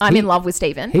great. I'm in love with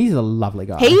Stephen. He's a lovely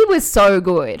guy. He was so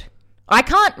good. I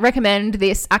can't recommend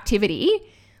this activity,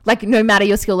 like, no matter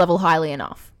your skill level, highly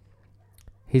enough.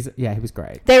 He was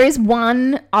great. There is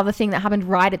one other thing that happened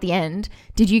right at the end.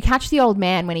 Did you catch the old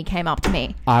man when he came up to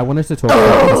me? I wanted to talk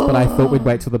about this, but I thought we'd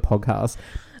wait till the podcast.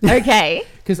 Okay.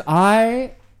 Because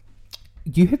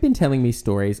you have been telling me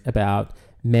stories about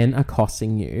men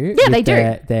accosting you. Yeah, they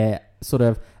do. Their sort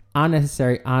of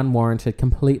unnecessary, unwarranted,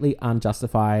 completely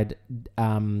unjustified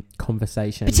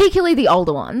conversation. Particularly the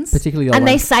older ones. And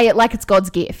they say it like it's God's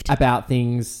gift. About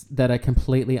things that are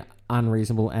completely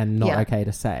unreasonable and not okay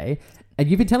to say. And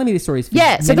you've been telling me these stories for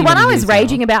so the one I was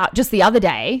raging about just the other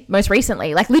day, most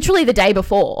recently, like literally the day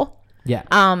before,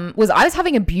 was I was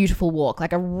having a beautiful walk,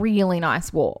 like a really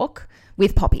nice walk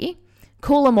with Poppy.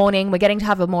 Cooler morning, we're getting to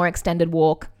have a more extended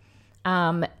walk.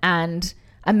 And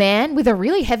a man with a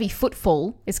really heavy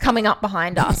footfall is coming up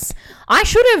behind us. I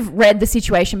should have read the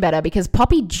situation better because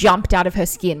Poppy jumped out of her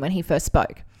skin when he first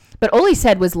spoke. But all he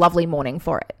said was lovely morning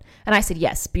for it. And I said,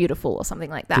 yes, beautiful, or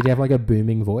something like that. Did he have like a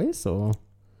booming voice or?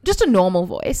 Just a normal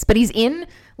voice, but he's in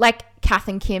like Kath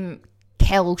and Kim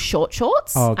Kell short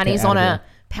shorts, and he's on a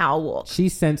power walk.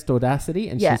 She's sensed audacity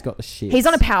and she's got the shit. He's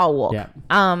on a power walk.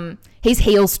 Yeah. He's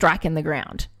heel striking the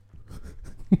ground.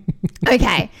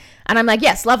 Okay. And I'm like,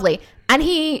 yes, lovely. And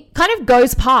he kind of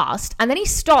goes past and then he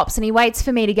stops and he waits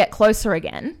for me to get closer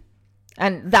again.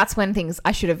 And that's when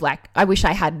I should have I wish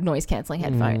I had noise cancelling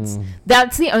headphones.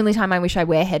 That's the only time I wish I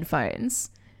wear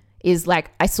headphones, is like,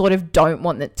 I sort of don't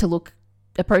want it to look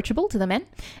approachable to the men.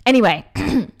 Anyway,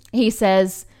 he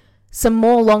says, some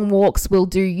more long walks will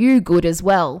do you good as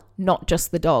well, not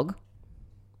just the dog.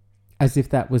 As if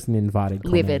that was an invited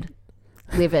comment.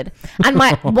 Livid. And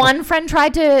my one friend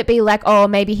tried to be like, oh,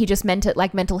 maybe he just meant it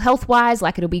like mental health wise,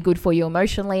 like it'll be good for you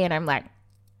emotionally. And I'm like,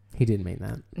 he didn't mean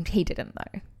that. He didn't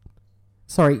though.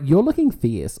 Sorry, you're looking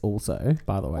fierce also,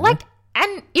 by the way. Like,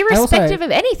 and irrespective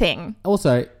of anything.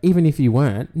 Also, even if you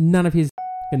weren't, none of his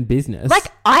in business. Like,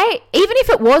 even if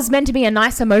it was meant to be a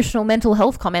nice emotional mental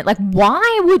health comment, like,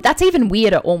 why would... That's even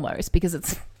weirder almost, because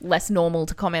it's less normal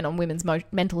to comment on women's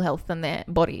mental health than their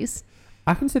bodies.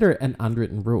 I consider it an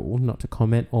unwritten rule not to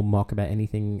comment or mock about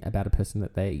anything about a person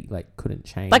that they, like, couldn't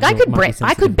change. Like, I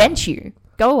could bench you.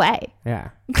 Go away. Yeah.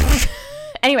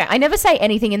 Anyway, I never say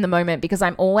anything in the moment because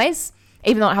I'm always,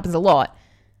 even though it happens a lot,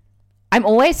 I'm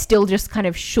always still just kind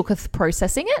of shooketh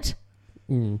processing it.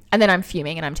 And then I'm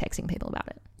fuming and I'm texting people about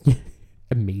it.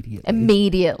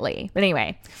 Immediately. But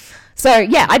anyway, so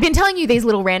yeah, I've been telling you these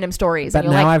little random stories. But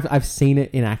and now I've seen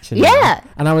it in action. Yeah. Now,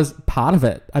 and I was part of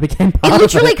it. I became part of it.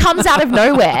 It literally comes out of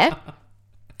nowhere.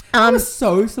 I was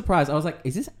so surprised. I was like,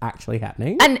 is this actually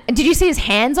happening? And did you see his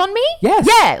hands on me? Yes.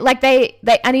 Yeah. Like they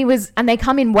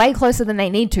come in way closer than they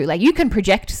need to. Like, you can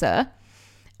project, sir.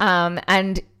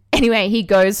 And anyway, he'd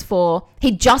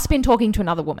just been talking to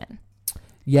another woman.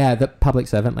 Yeah, the public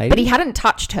servant lady. But he hadn't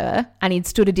touched her and he'd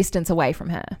stood a distance away from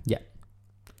her. Yeah.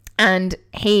 And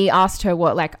he asked her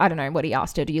I don't know what he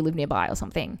asked her. Do you live nearby or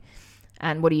something?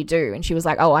 And what do you do? And she was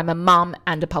like, oh, I'm a mum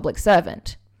and a public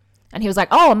servant. And he was like,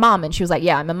 oh, a mum. And she was like,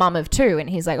 yeah, I'm a mum of 2. And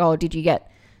he's like, oh, did you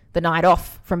get the night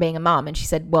off from being a mum? And she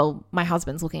said, well, my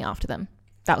husband's looking after them.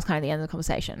 That was kind of the end of the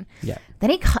conversation. Yeah.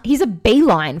 Then he's a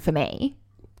beeline for me.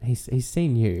 He's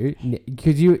seen you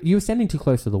because you were standing too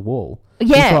close to the wall.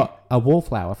 Yeah. He's got a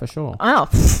wallflower for sure. Oh,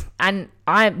 and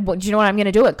do you know what I'm going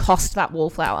to do? Accost that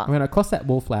wallflower. I'm going to accost that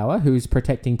wallflower who's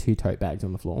protecting 2 tote bags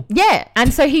on the floor. Yeah.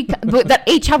 And so that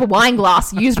each have a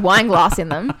used wine glass in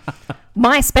them.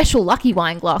 My special lucky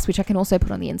wine glass, which I can also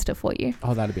put on the Insta for you.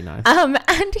 Oh, that'd be nice.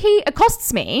 And he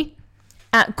accosts me.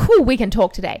 Cool, we can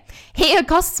talk today. He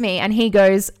accosts me and he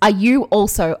goes, are you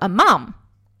also a mum?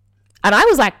 And I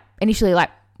was like, initially like,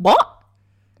 what?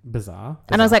 Bizarre.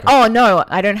 And I was like, oh, no,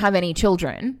 I don't have any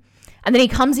children. And then he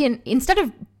comes in, instead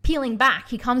of peeling back,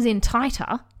 he comes in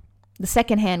tighter. The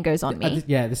second hand goes on me.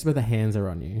 Yeah, this is where the hands are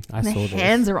on you. I saw this. The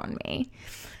hands are on me.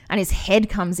 And his head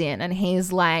comes in and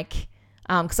he's like,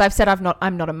 because I've said I'm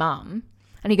not a mum.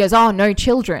 And he goes, oh, no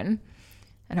children.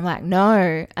 And I'm like,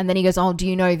 no. And then he goes, oh, do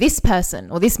you know this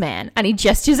person or this man? And he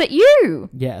gestures at you.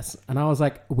 Yes. And I was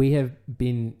like, we have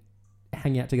been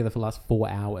hanging out together for the last 4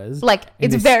 hours. Like,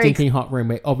 it's this very stinking hot room.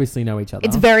 We obviously know each other.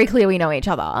 It's very clear we know each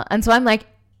other. And so I'm like,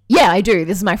 yeah, I do.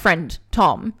 This is my friend,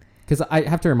 Tom. Because I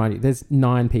have to remind you, there's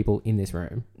 9 people in this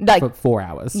room for 4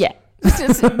 hours. Yeah.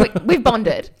 We've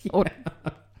bonded.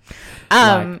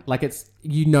 Yeah. Like it's,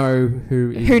 you know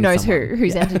who knows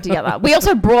who's entered together. We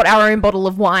also brought our own bottle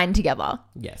of wine together.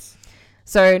 Yes.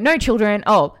 So no children.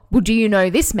 Oh, well, do you know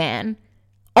this man?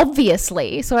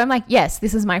 Obviously. So I'm like, yes,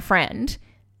 this is my friend.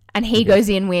 And he goes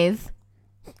in with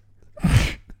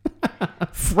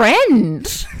friend.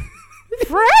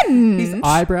 His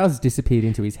eyebrows disappeared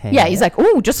into his hair. Yeah, he's like,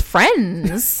 oh, just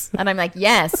friends. And I'm like,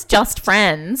 yes, just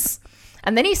friends.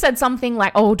 And then he said something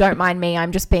like, oh, don't mind me,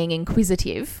 I'm just being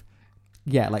inquisitive.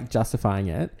 Yeah, like justifying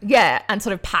it. Yeah, and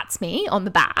sort of pats me on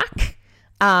the back.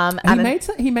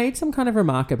 He made some kind of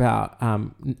remark about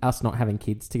us not having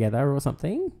kids together or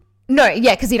something. No,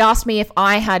 yeah, because he'd asked me if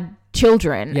I had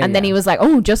children, and then he was like,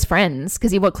 oh, just friends,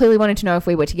 because he clearly wanted to know if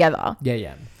we were together. Yeah,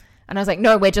 yeah. And I was like,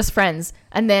 no, we're just friends.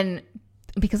 And then,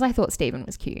 because I thought Stephen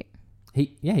was cute.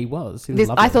 He was. He was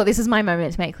lovely. I thought this is my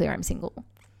moment to make clear I'm single.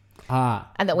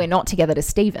 And that we're not together to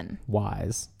Stephen.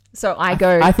 Wise. So I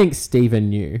go... I think Stephen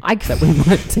knew that we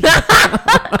weren't together.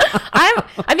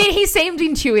 I mean, he seemed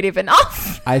intuitive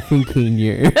enough. I think he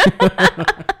knew.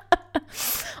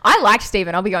 I liked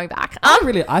Stephen. I'll be going back.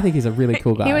 I think he's a really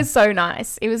cool guy. He was so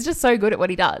nice. He was just so good at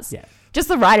what he does. Yeah. Just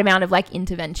the right amount of like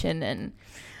intervention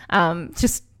and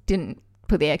just didn't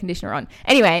put the air conditioner on.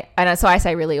 Anyway, and so I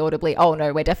say really audibly, oh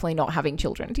no, we're definitely not having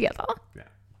children together. Yeah.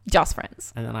 Just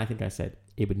friends. And then I think I said,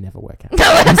 it would never work out.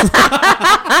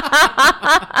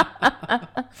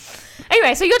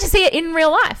 Anyway, so you got to see it in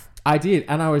real life. I did.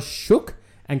 And I was shook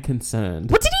and concerned.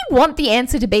 What did he want the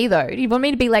answer to be though? Did he want me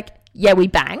to be like, yeah, we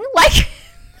bang? Like...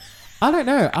 I don't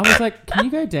know. I was like, can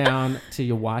you go down to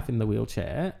your wife in the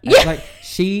wheelchair? And yeah. Like,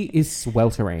 she is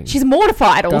sweltering. She's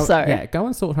mortified also. Yeah, go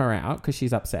and sort her out because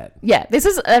she's upset. Yeah,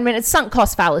 it's sunk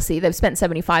cost fallacy. They've spent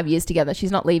 75 years together.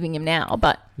 She's not leaving him now,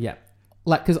 but... Yeah.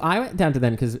 Like, because I went down to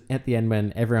them because at the end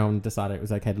when everyone decided it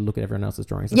was okay to look at everyone else's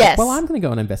drawings. Yes. Like, well, I'm going to go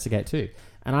and investigate too.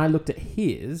 And I looked at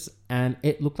his and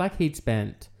it looked like he'd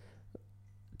spent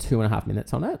 2.5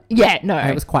 minutes on it. Yeah, no.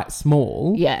 And it was quite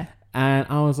small. Yeah. And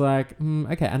I was like,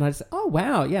 okay. And I just, oh,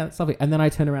 wow. Yeah, that's lovely. And then I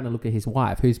turned around and looked at his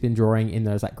wife, who's been drawing in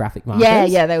those like graphic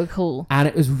markers. Yeah, they were cool. And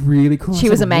it was really cool. She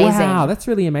was amazing. Wow, that's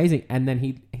really amazing. And then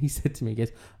he said to me, he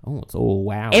goes, oh, it's all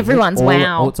wow. Everyone's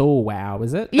wow. Oh, it's all wow,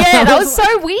 is it? Yeah, that was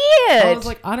so weird. I was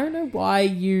like, I don't know why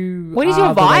you. What is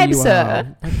your vibe,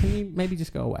 sir? Like, can you maybe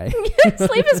just go away?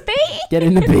 Sleepers be. Get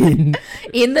in the bin.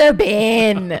 In the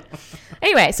bin.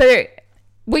 Anyway, so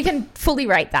we can fully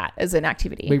rate that as an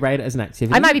activity. We rate it as an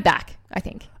activity. I might be back, I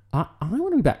think. I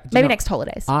want to be back. Maybe next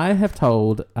holidays. I have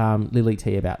told Lily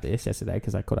T about this yesterday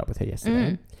because I caught up with her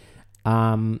yesterday.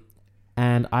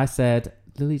 And I said,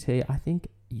 Lily T, I think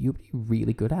you'd be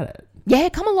really good at it. Yeah,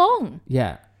 come along.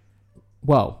 Yeah.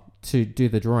 Well, to do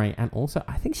the drawing. And also,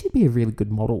 I think she'd be a really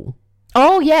good model.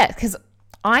 Oh, yeah, because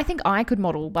I think I could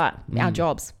model, but our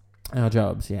jobs. Our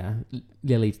jobs, yeah.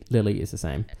 Lily is the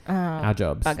same. Our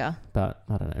jobs. Bugger. But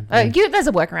I don't know. There's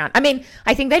a workaround. I mean,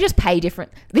 I think they just pay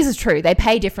different. This is true. They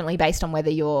pay differently based on whether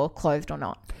you're clothed or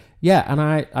not. Yeah, and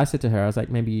I said to her, I was like,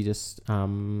 maybe you just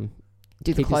do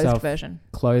the clothed version.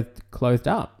 Clothed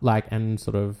up, like, and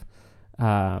sort of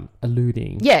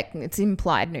alluding. Yeah, it's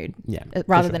implied nude. Yeah.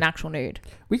 Rather than actual nude.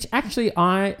 Which actually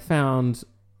I found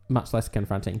much less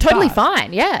confronting. Totally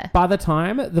fine, yeah. By the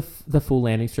time the full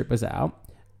landing strip was out,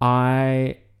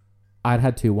 I'd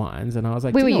had 2 wines and I was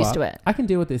like, we were used to it. I can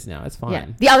deal with this now. It's fine. Yeah.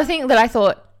 The other thing that I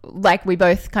thought, like, we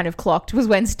both kind of clocked was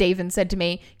when Stephen said to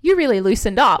me, you really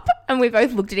loosened up. And we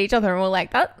both looked at each other and were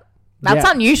like, that's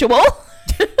unusual.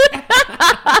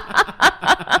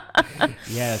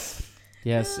 Yes.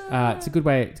 It's a good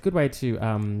way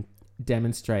to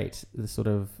demonstrate the sort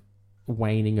of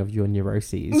waning of your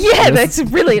neuroses. Yeah, that's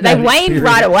really, they waned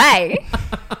right away.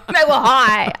 They were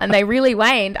high and they really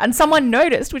waned, and someone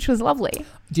noticed, which was lovely.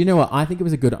 Do you know what? I think it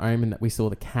was a good omen that we saw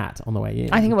the cat on the way in.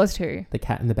 I think it was too. The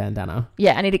cat in the bandana.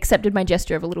 Yeah, and it accepted my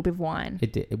gesture of a little bit of wine.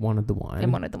 It did. It wanted the wine.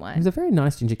 It was a very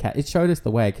nice ginger cat. It showed us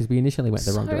the way because we initially went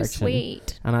the wrong direction.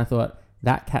 Sweet. And I thought,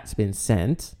 that cat's been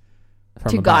sent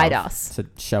from to above guide us. to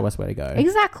show us where to go.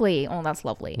 Exactly. Oh, that's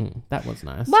lovely. That was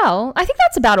nice. Well, I think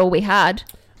that's about all we had.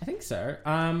 I think so.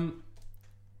 I'll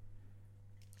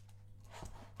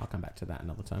come back to that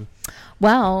another time.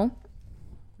 Well,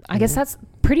 I guess that's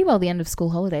pretty well the end of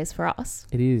school holidays for us.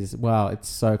 It is. Well, it's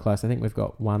so close. I think we've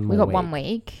got one more We've got week. 1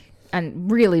 week.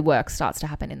 And really work starts to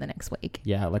happen in the next week.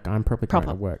 Yeah, like I'm probably going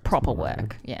to work. Proper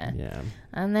work, yeah.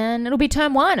 And then it'll be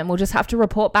term 1 and we'll just have to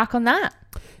report back on that.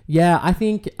 Yeah, I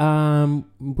think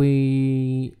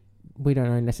we don't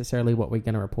know necessarily what we're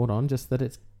going to report on, just that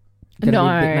it's going to be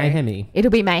a bit mayhem-y. It'll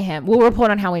be mayhem. We'll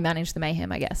report on how we manage the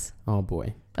mayhem, I guess. Oh,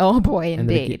 boy. Oh, boy,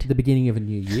 indeed. And the beginning of a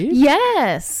new year?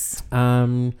 Yes.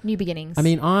 New beginnings. I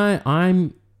mean,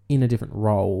 I'm in a different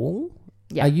role.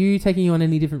 Yeah. Are you taking on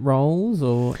any different roles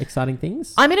or exciting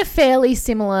things? I'm in a fairly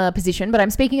similar position, but I'm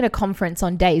speaking at a conference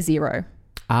on day 0.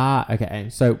 Ah, okay.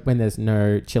 So when there's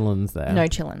no chillins there. No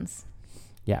chillins.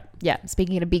 Yeah. Yeah.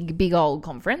 Speaking at a big old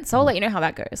conference. So I'll let you know how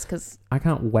that goes, because I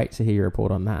can't wait to hear your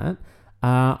report on that.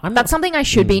 That's something I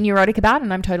should be neurotic about,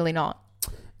 and I'm totally not.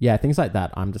 Yeah, things like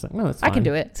that. I'm just like, no, it's fine. I can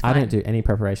do it. It's fine. I don't do any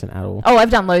preparation at all. Oh, I've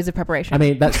done loads of preparation. I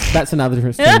mean, that's another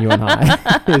difference between you and I.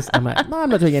 I'm like, no, I'm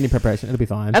not doing any preparation. It'll be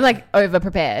fine. I'm like over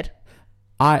prepared.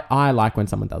 I like when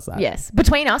someone does that. Yes.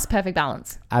 Between us, perfect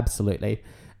balance. Absolutely.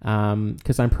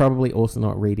 Because I'm probably also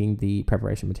not reading the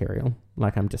preparation material.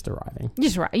 Like, I'm just arriving.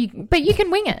 Just right. But you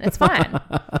can wing it. It's fine.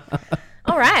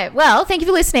 All right. Well, thank you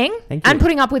for listening. Thank you. And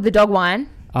putting up with the dog wine.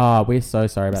 Oh, we're so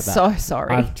sorry about that. So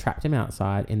sorry. I've trapped him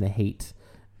outside in the heat.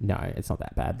 No, it's not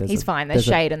that bad. He's fine. There's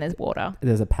shade and there's water.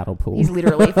 There's a paddle pool. He's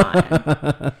literally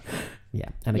fine. Yeah,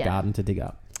 and a garden to dig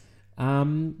up.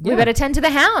 We better tend to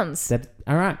the hounds.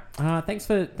 All right. Thanks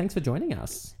for joining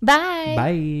us.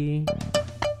 Bye.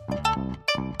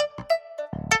 Bye.